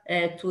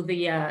to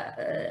the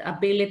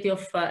ability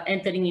of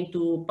entering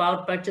into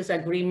power purchase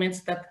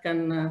agreements that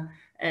can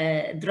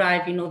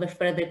drive, the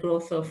further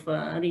growth of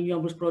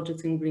renewables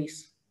projects in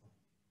Greece.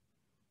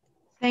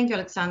 Thank you,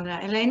 Alexandra.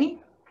 Eleni,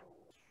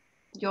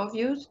 your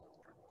views?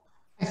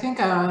 I think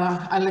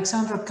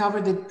Alexandra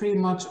covered it pretty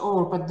much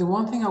all, but the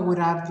one thing I would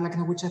add,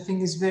 which I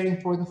think is very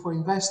important for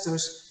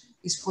investors,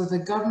 is for the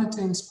government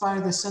to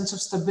inspire the sense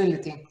of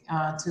stability,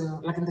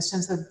 in the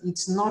sense that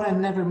it's not a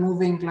never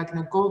moving,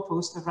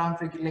 goalpost around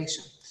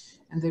regulation.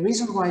 And the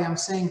reason why I'm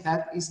saying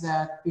that is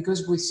that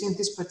because we've seen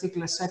this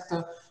particular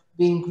sector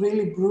being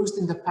really bruised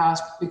in the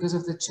past because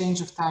of the change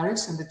of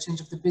tariffs and the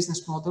change of the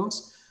business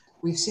models.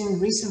 We've seen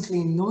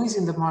recently noise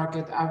in the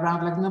market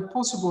around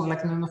possible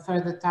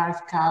further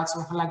tariff cuts,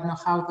 or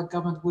how the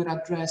government would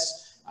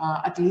address,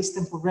 at least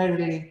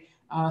temporarily,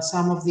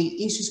 some of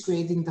the issues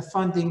creating the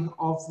funding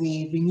of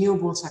the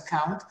renewables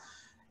account.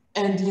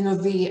 And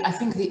I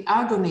think the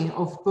agony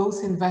of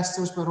both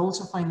investors but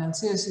also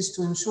financiers is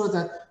to ensure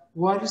that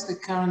what is the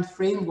current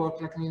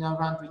framework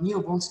around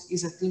renewables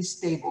is at least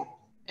stable,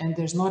 and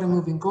there's not a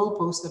moving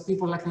goalpost that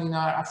people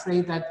are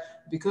afraid that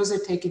because they're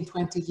taking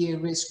 20-year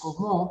risk or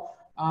more,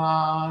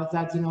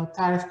 that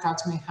tariff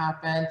cuts may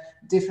happen,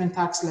 different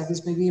tax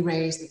levies may be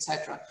raised,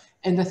 etc.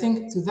 And I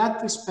think to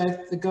that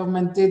respect, the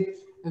government did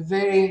a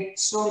very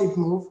solid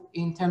move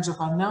in terms of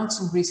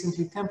announcing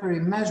recently temporary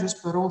measures,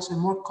 but also a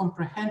more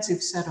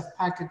comprehensive set of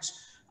package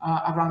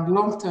around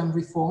long-term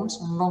reforms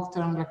and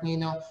long-term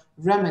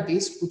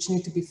remedies, which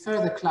need to be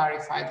further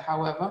clarified,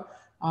 however,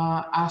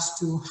 as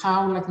to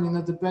how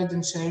the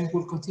burden sharing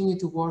will continue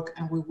to work,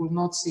 and we will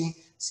not see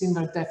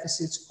similar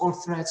deficits or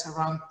threats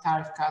around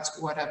tariff cuts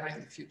or whatever in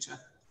the future.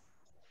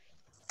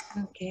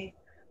 Okay,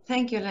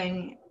 thank you,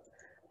 Eleni.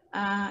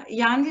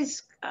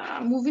 Yannis,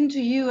 moving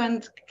to you,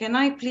 and can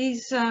I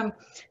please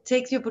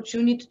take the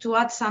opportunity to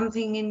add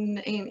something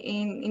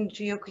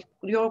into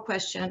your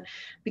question,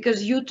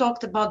 because you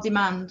talked about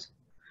demand.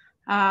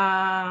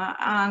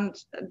 And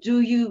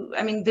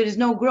there is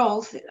no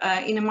growth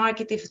in a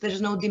market if there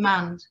is no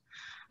demand.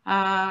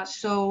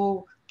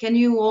 So can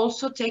you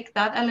also take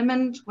that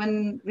element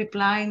when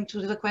replying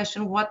to the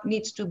question, what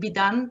needs to be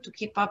done to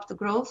keep up the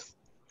growth?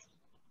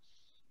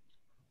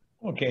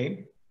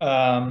 Okay.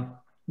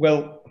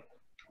 Well,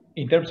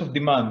 in terms of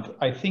demand,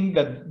 I think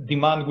that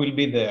demand will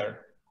be there.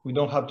 We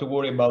don't have to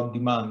worry about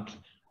demand.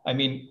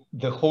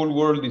 The whole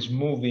world is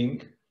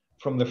moving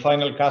from the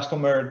final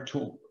customer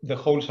to the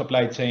whole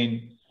supply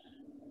chain,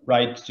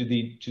 right to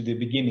the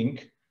beginning.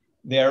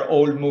 They are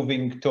all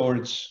moving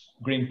towards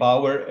green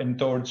power and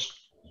towards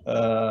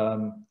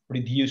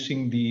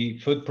reducing the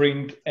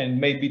footprint and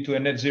maybe to a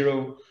net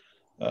zero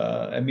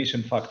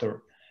emission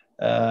factor.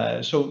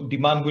 So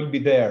demand will be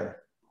there.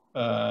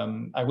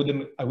 I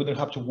wouldn't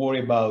have to worry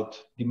about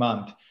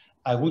demand.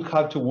 I would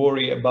have to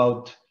worry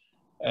about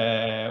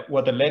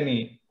what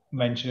Eleni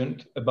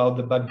mentioned about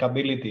the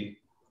bankability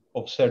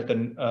of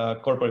certain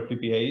corporate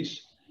PPAs.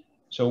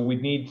 So we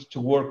need to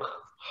work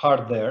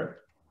hard there,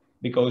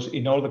 because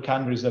in all the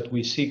countries that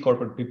we see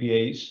corporate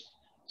PPAs,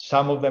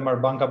 some of them are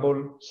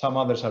bankable, some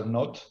others are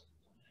not.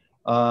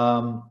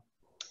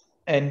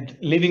 And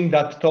leaving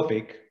that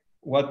topic,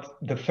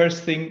 the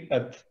first thing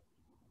that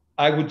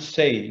I would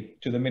say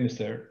to the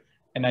minister,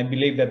 and I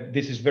believe that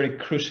this is very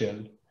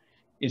crucial,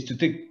 is to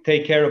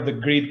take care of the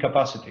grid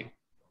capacity.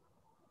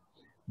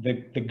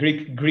 The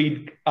Greek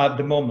grid at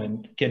the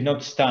moment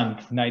cannot stand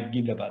 9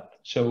 gigawatt.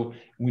 So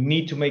we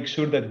need to make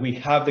sure that we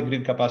have the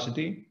grid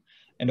capacity,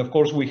 and of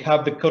course we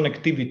have the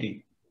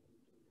connectivity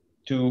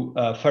to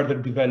further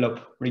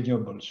develop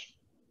renewables.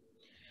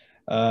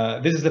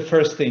 This is the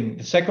first thing.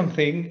 The second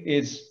thing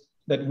is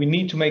that we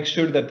need to make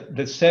sure that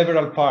the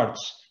several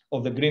parts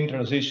of the green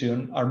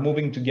transition are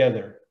moving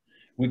together.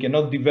 We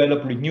cannot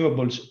develop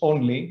renewables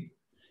only,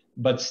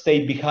 but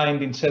stay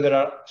behind in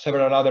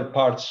several other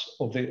parts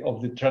of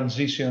the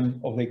transition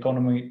of the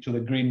economy to the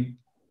Green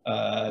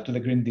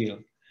Deal.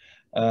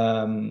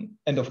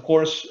 And of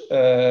course,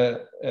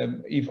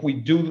 if we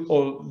do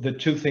all the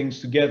two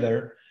things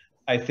together,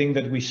 I think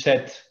that we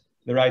set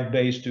right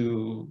base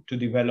to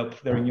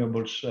develop the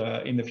renewables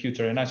in the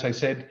future. And as I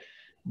said,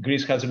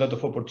 Greece has a lot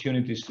of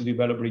opportunities to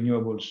develop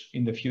renewables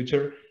in the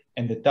future,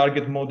 and the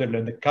target model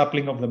and the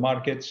coupling of the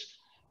markets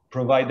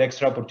provide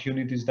extra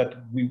opportunities that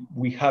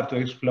we have to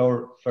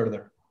explore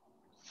further.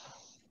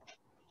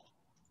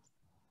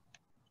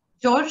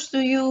 George, do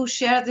you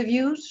share the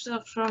views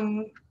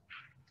from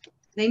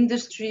the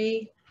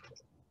industry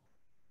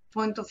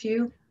point of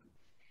view?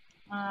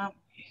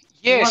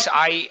 Yes,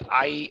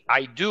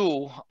 I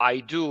do.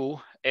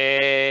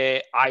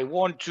 I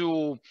want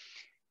to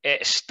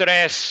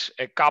stress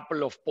a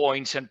couple of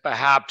points and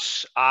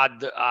perhaps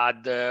add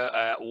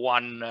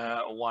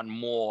one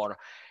more.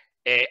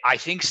 I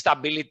think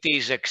stability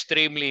is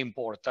extremely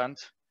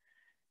important.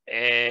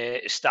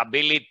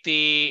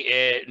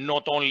 Stability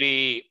not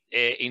only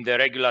in the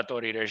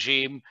regulatory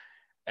regime,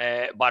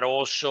 but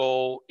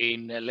also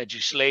in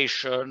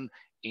legislation,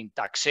 in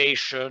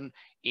taxation,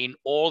 in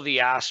all the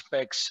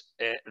aspects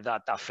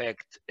that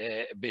affect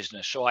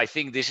business. So I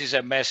think this is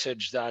a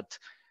message that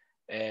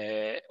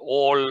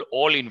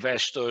all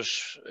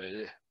investors,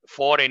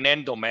 foreign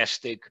and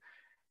domestic,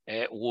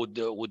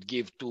 would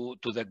give to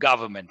the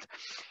government.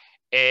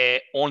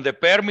 On the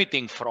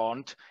permitting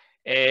front,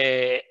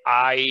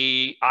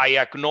 I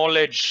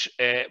acknowledge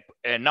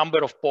a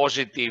number of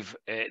positive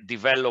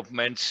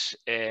developments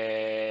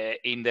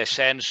in the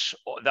sense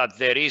that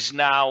there is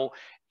now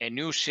a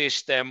new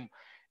system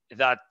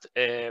that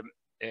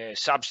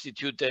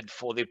substituted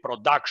for the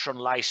production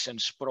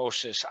license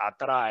process at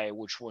RAE,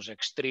 which was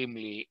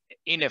extremely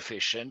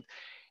inefficient.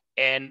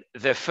 And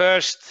the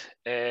first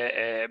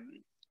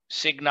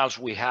signals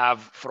we have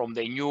from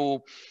the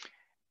new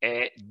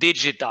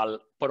digital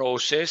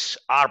process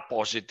are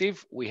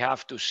positive. We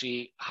have to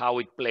see how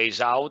it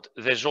plays out.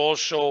 There's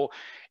also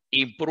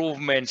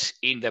improvements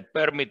in the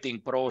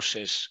permitting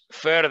process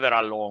further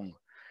along,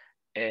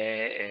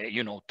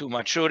 to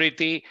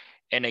maturity.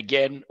 And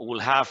again, we'll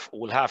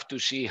have to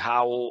see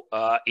how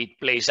it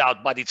plays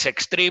out. But it's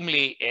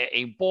extremely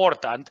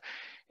important.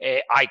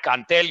 I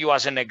can tell you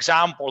as an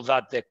example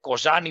that the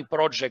Kozani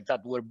project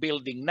that we're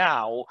building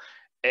now,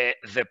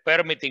 the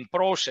permitting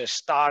process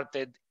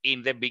started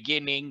in the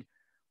beginning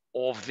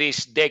of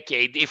this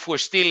decade. If we're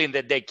still in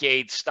the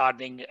decade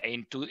starting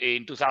in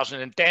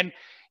 2010,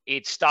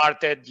 it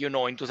started,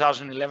 in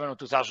 2011 or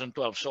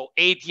 2012. So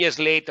 8 years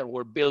later,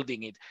 we're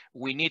building it.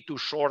 We need to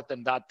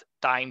shorten that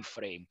time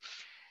frame.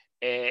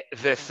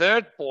 The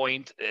third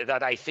point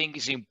that I think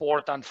is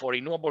important for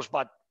renewables,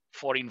 but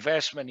for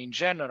investment in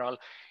general,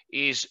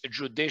 is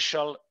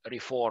judicial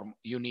reform.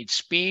 You need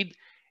speed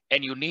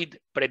and you need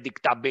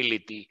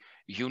predictability.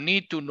 You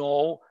need to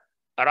know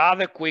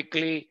rather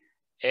quickly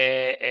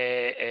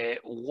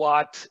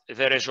what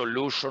the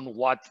resolution,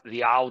 what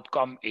the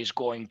outcome is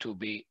going to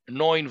be.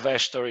 No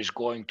investor is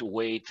going to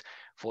wait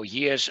for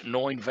years.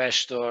 No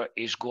investor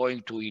is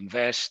going to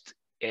invest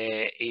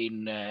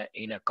in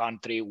a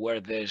country where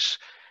there's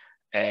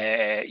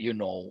very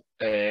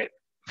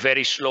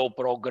slow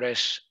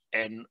progress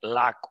and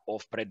lack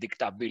of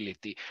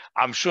predictability.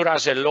 I'm sure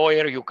as a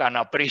lawyer you can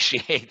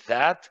appreciate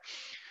that.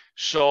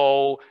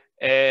 So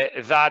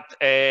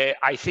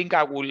I think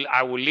I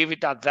will leave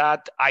it at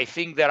that. I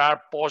think there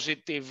are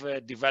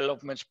positive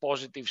developments,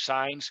 positive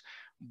signs,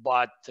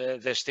 but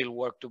there's still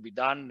work to be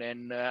done.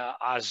 And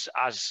as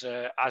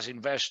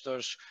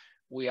investors,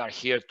 we are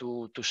here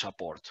to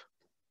support.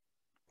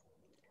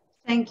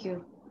 Thank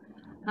you.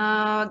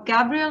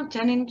 Gabriel,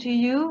 turning to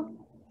you.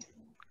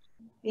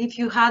 If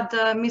you had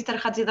Mr.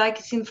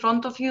 Hatzidakis in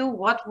front of you,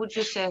 what would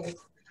you say?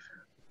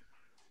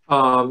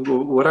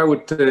 What I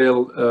would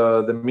tell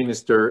the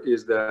minister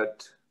is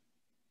that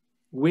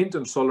wind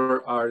and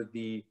solar are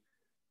the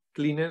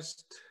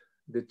cleanest,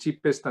 the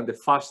cheapest, and the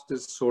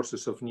fastest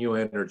sources of new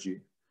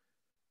energy.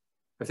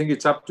 I think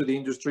it's up to the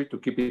industry to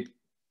keep it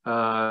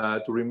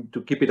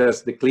to keep it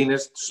as the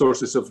cleanest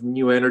sources of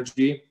new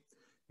energy.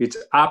 It's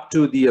up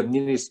to the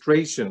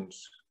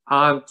administrations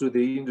and to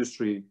the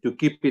industry to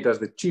keep it as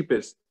the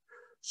cheapest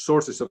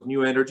sources of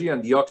new energy,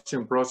 and the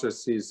auction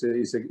process is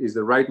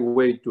the right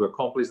way to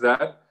accomplish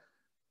that.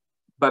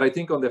 But I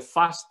think on the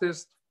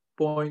fastest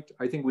point,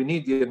 I think we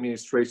need the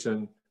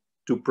administration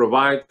to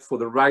provide for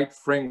the right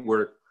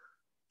framework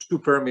to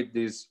permit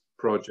these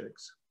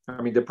projects.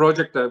 I mean, the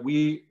project that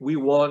we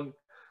won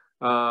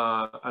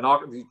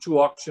the 2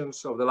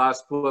 auctions of the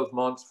last 12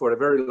 months for a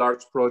very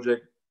large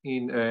project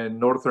in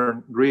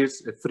northern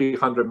Greece, a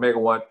 300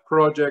 megawatt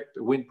project,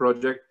 a wind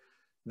project.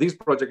 This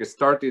project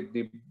started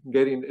the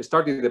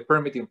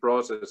permitting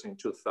process in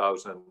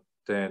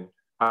 2010,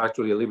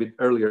 actually a little bit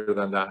earlier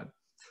than that.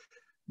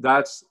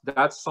 That's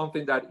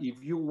something that if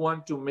you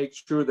want to make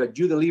sure that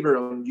you deliver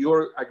on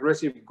your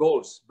aggressive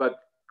goals, but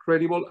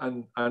credible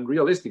and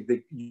realistic,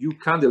 that you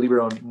can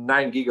deliver on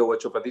 9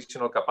 gigawatts of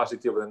additional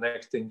capacity over the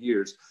next 10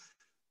 years,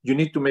 you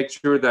need to make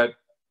sure that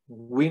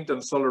wind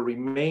and solar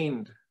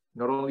remained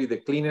not only the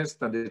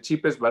cleanest and the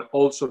cheapest, but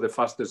also the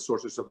fastest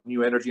sources of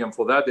new energy. And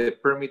for that, the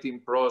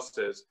permitting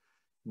process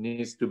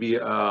needs to be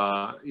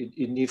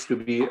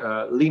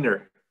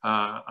leaner.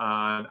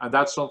 And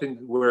that's something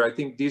where I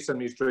think this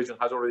administration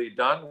has already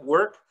done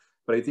work,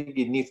 but I think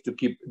it needs to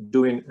keep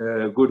doing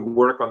good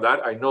work on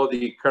that. I know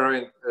the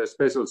current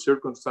special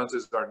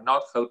circumstances are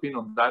not helping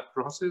on that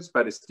process,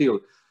 but still,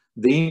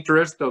 the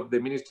interest of the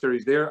minister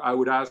is there. I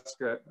would ask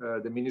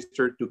the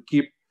minister to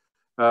keep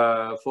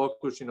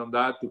focusing on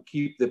that, to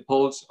keep the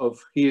pulse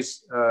of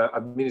his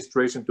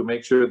administration, to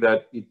make sure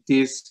that it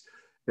is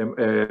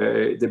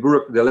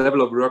the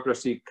level of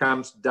bureaucracy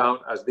comes down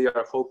as they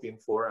are hoping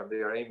for and they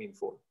are aiming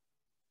for.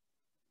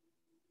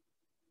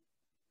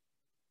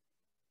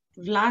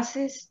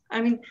 Vlassios,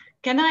 I mean,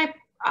 can I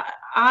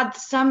add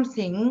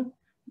something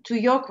to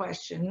your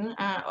question?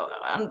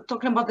 I'm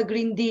talking about the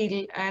Green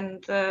Deal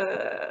and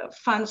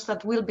funds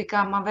that will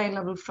become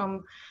available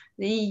from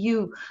the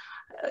EU.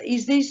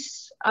 Is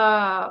this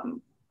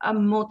a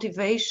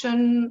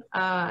motivation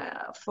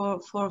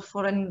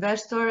for an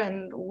investor,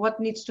 and what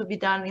needs to be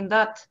done in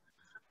that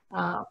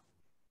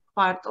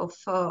part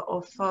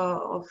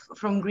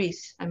from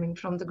Greece? I mean,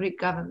 from the Greek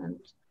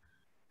government.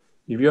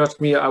 If you ask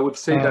me, I would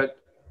say that.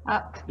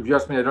 If you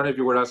ask me, I don't know if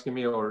you were asking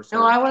me or. Sorry.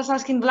 No, I was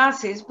asking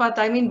Vlassios, but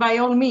I mean, by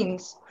all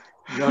means.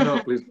 No,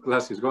 please,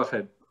 Vlassios, go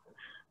ahead.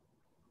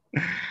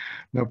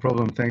 No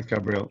problem. Thanks,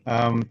 Gabriel.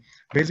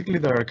 Basically,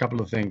 there are a couple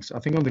of things. I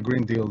think on the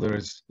Green Deal, there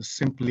is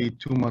simply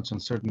too much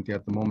uncertainty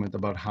at the moment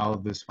about how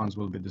these funds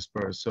will be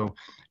dispersed. So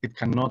it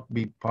cannot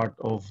be part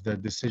of the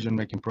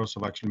decision-making process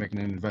of actually making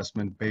an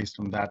investment based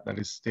on that. That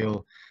is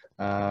still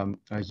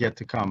yet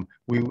to come.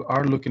 We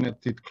are looking at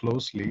it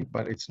closely,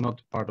 but it's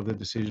not part of the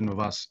decision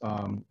of us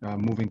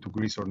moving to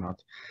Greece or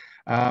not.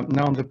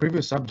 Now, on the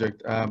previous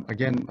subject,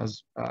 again,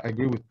 as I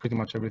agree with pretty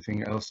much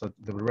everything else that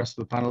the rest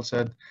of the panel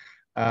said.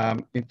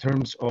 In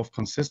terms of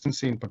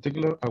consistency in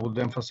particular, I would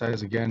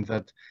emphasize again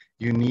that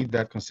you need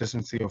that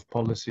consistency of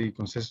policy,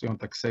 consistency on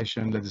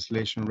taxation,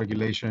 legislation,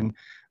 regulation,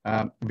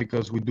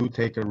 because we do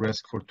take a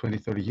risk for 20,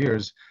 30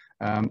 years,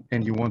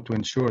 and you want to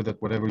ensure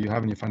that whatever you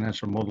have in your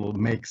financial model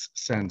makes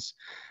sense.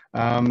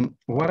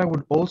 What I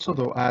would also,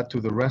 though, add to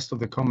the rest of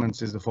the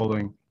comments is the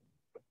following.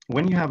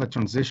 When you have a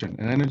transition,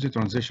 an energy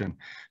transition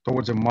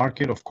towards a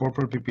market of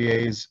corporate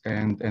PPAs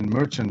and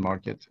merchant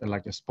market,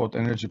 like a spot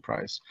energy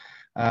price,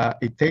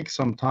 it takes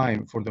some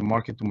time for the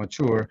market to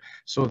mature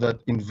so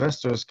that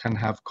investors can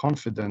have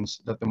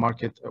confidence that the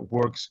market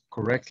works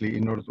correctly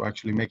in order to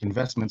actually make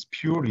investments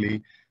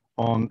purely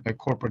on a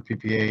corporate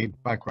PPA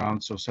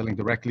background, so selling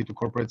directly to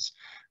corporates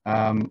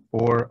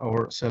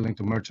or selling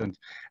to merchant.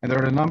 And there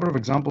are a number of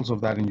examples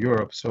of that in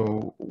Europe.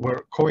 So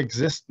where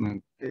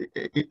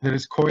there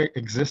is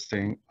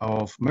coexisting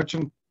of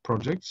merchant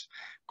projects,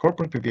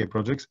 corporate PPA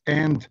projects,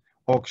 and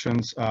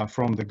auctions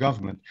from the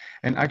government.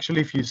 And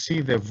actually, if you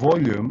see the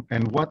volume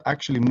and what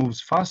actually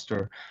moves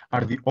faster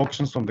are the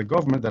auctions from the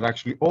government that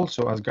actually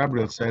also, as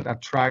Gabriel said,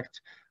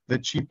 attract the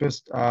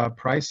cheapest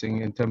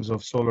pricing in terms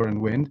of solar and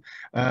wind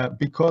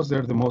because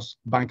they're the most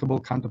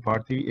bankable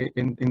counterparty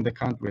in the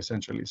country,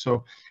 essentially.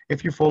 So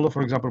if you follow,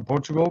 for example,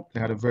 Portugal, they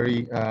had a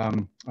very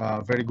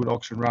good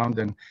auction round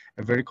and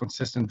a very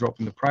consistent drop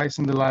in the price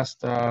in the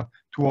last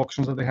 2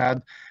 auctions that they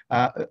had.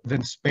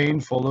 Then Spain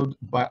followed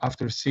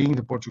after seeing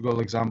the Portugal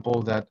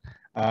example that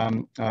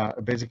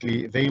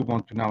basically they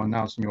want to now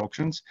announce new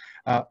auctions.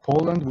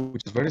 Poland,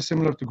 which is very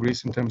similar to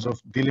Greece in terms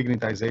of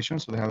delignitization,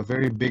 so they have a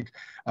very big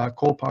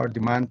coal power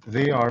demand,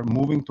 they are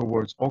moving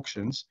towards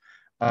auctions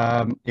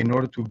in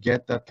order to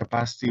get that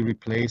capacity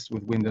replaced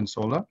with wind and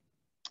solar.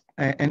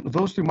 And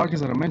those 2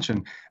 markets that I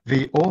mentioned,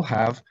 they all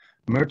have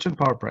merchant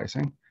power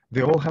pricing,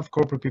 they all have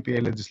corporate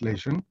PPA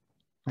legislation,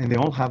 and they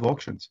all have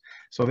auctions.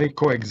 So they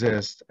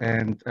coexist,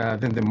 and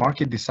then the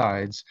market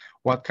decides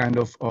what kind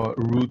of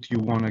route you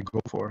want to go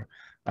for.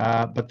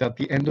 But at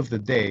the end of the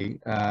day,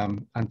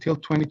 until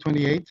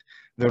 2028,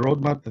 the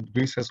roadmap that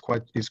Greece has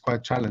is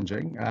quite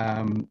challenging.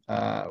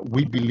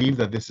 We believe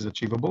that this is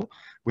achievable.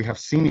 We have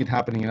seen it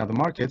happening in other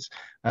markets,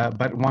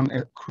 but one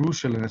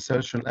crucial and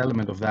essential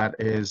element of that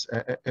is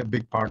a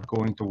big part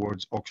going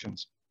towards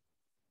auctions.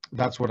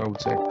 That's what I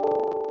would say.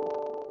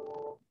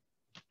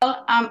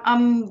 Well,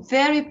 I'm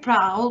very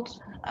proud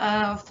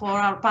for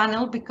our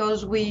panel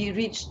because we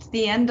reached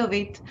the end of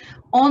it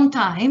on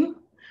time.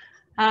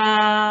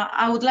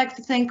 I would like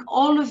to thank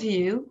all of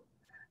you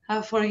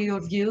for your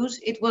views.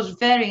 It was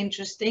very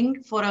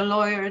interesting for a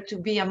lawyer to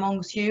be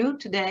amongst you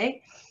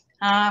today.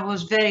 I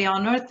was very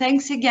honored.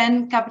 Thanks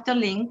again, Capital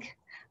Link,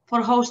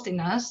 for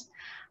hosting us.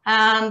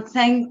 And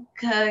thank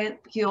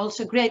you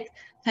also, great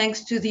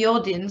thanks to the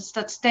audience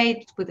that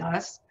stayed with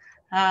us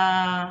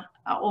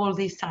all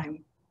this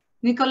time.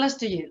 Nicholas,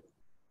 to you.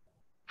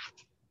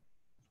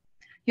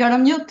 You're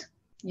on mute.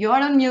 You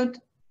are on mute.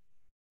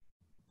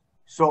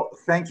 So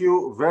thank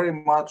you very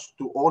much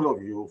to all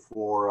of you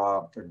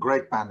for a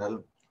great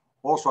panel.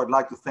 Also, I'd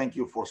like to thank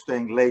you for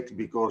staying late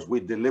because we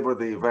delivered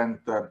the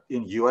event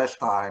in US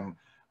time,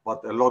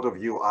 but a lot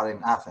of you are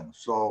in Athens.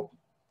 So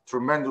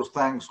tremendous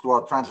thanks to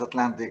our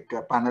transatlantic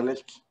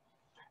panelists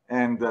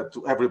and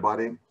to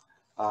everybody.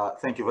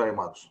 Thank you very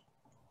much.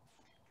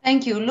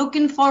 Thank you.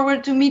 Looking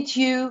forward to meet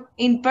you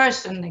in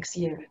person next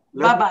year.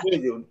 Bye-bye. Let me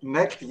tell you,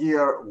 next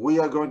year we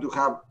are going to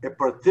have a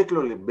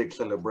particularly big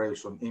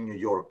celebration in New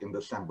York in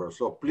December.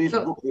 So please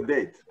book the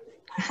date.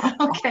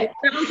 Okay.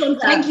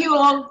 Thank you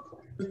all.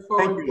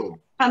 Thank you.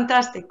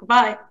 Fantastic.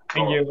 Bye.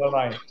 Thank you.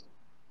 Bye-bye.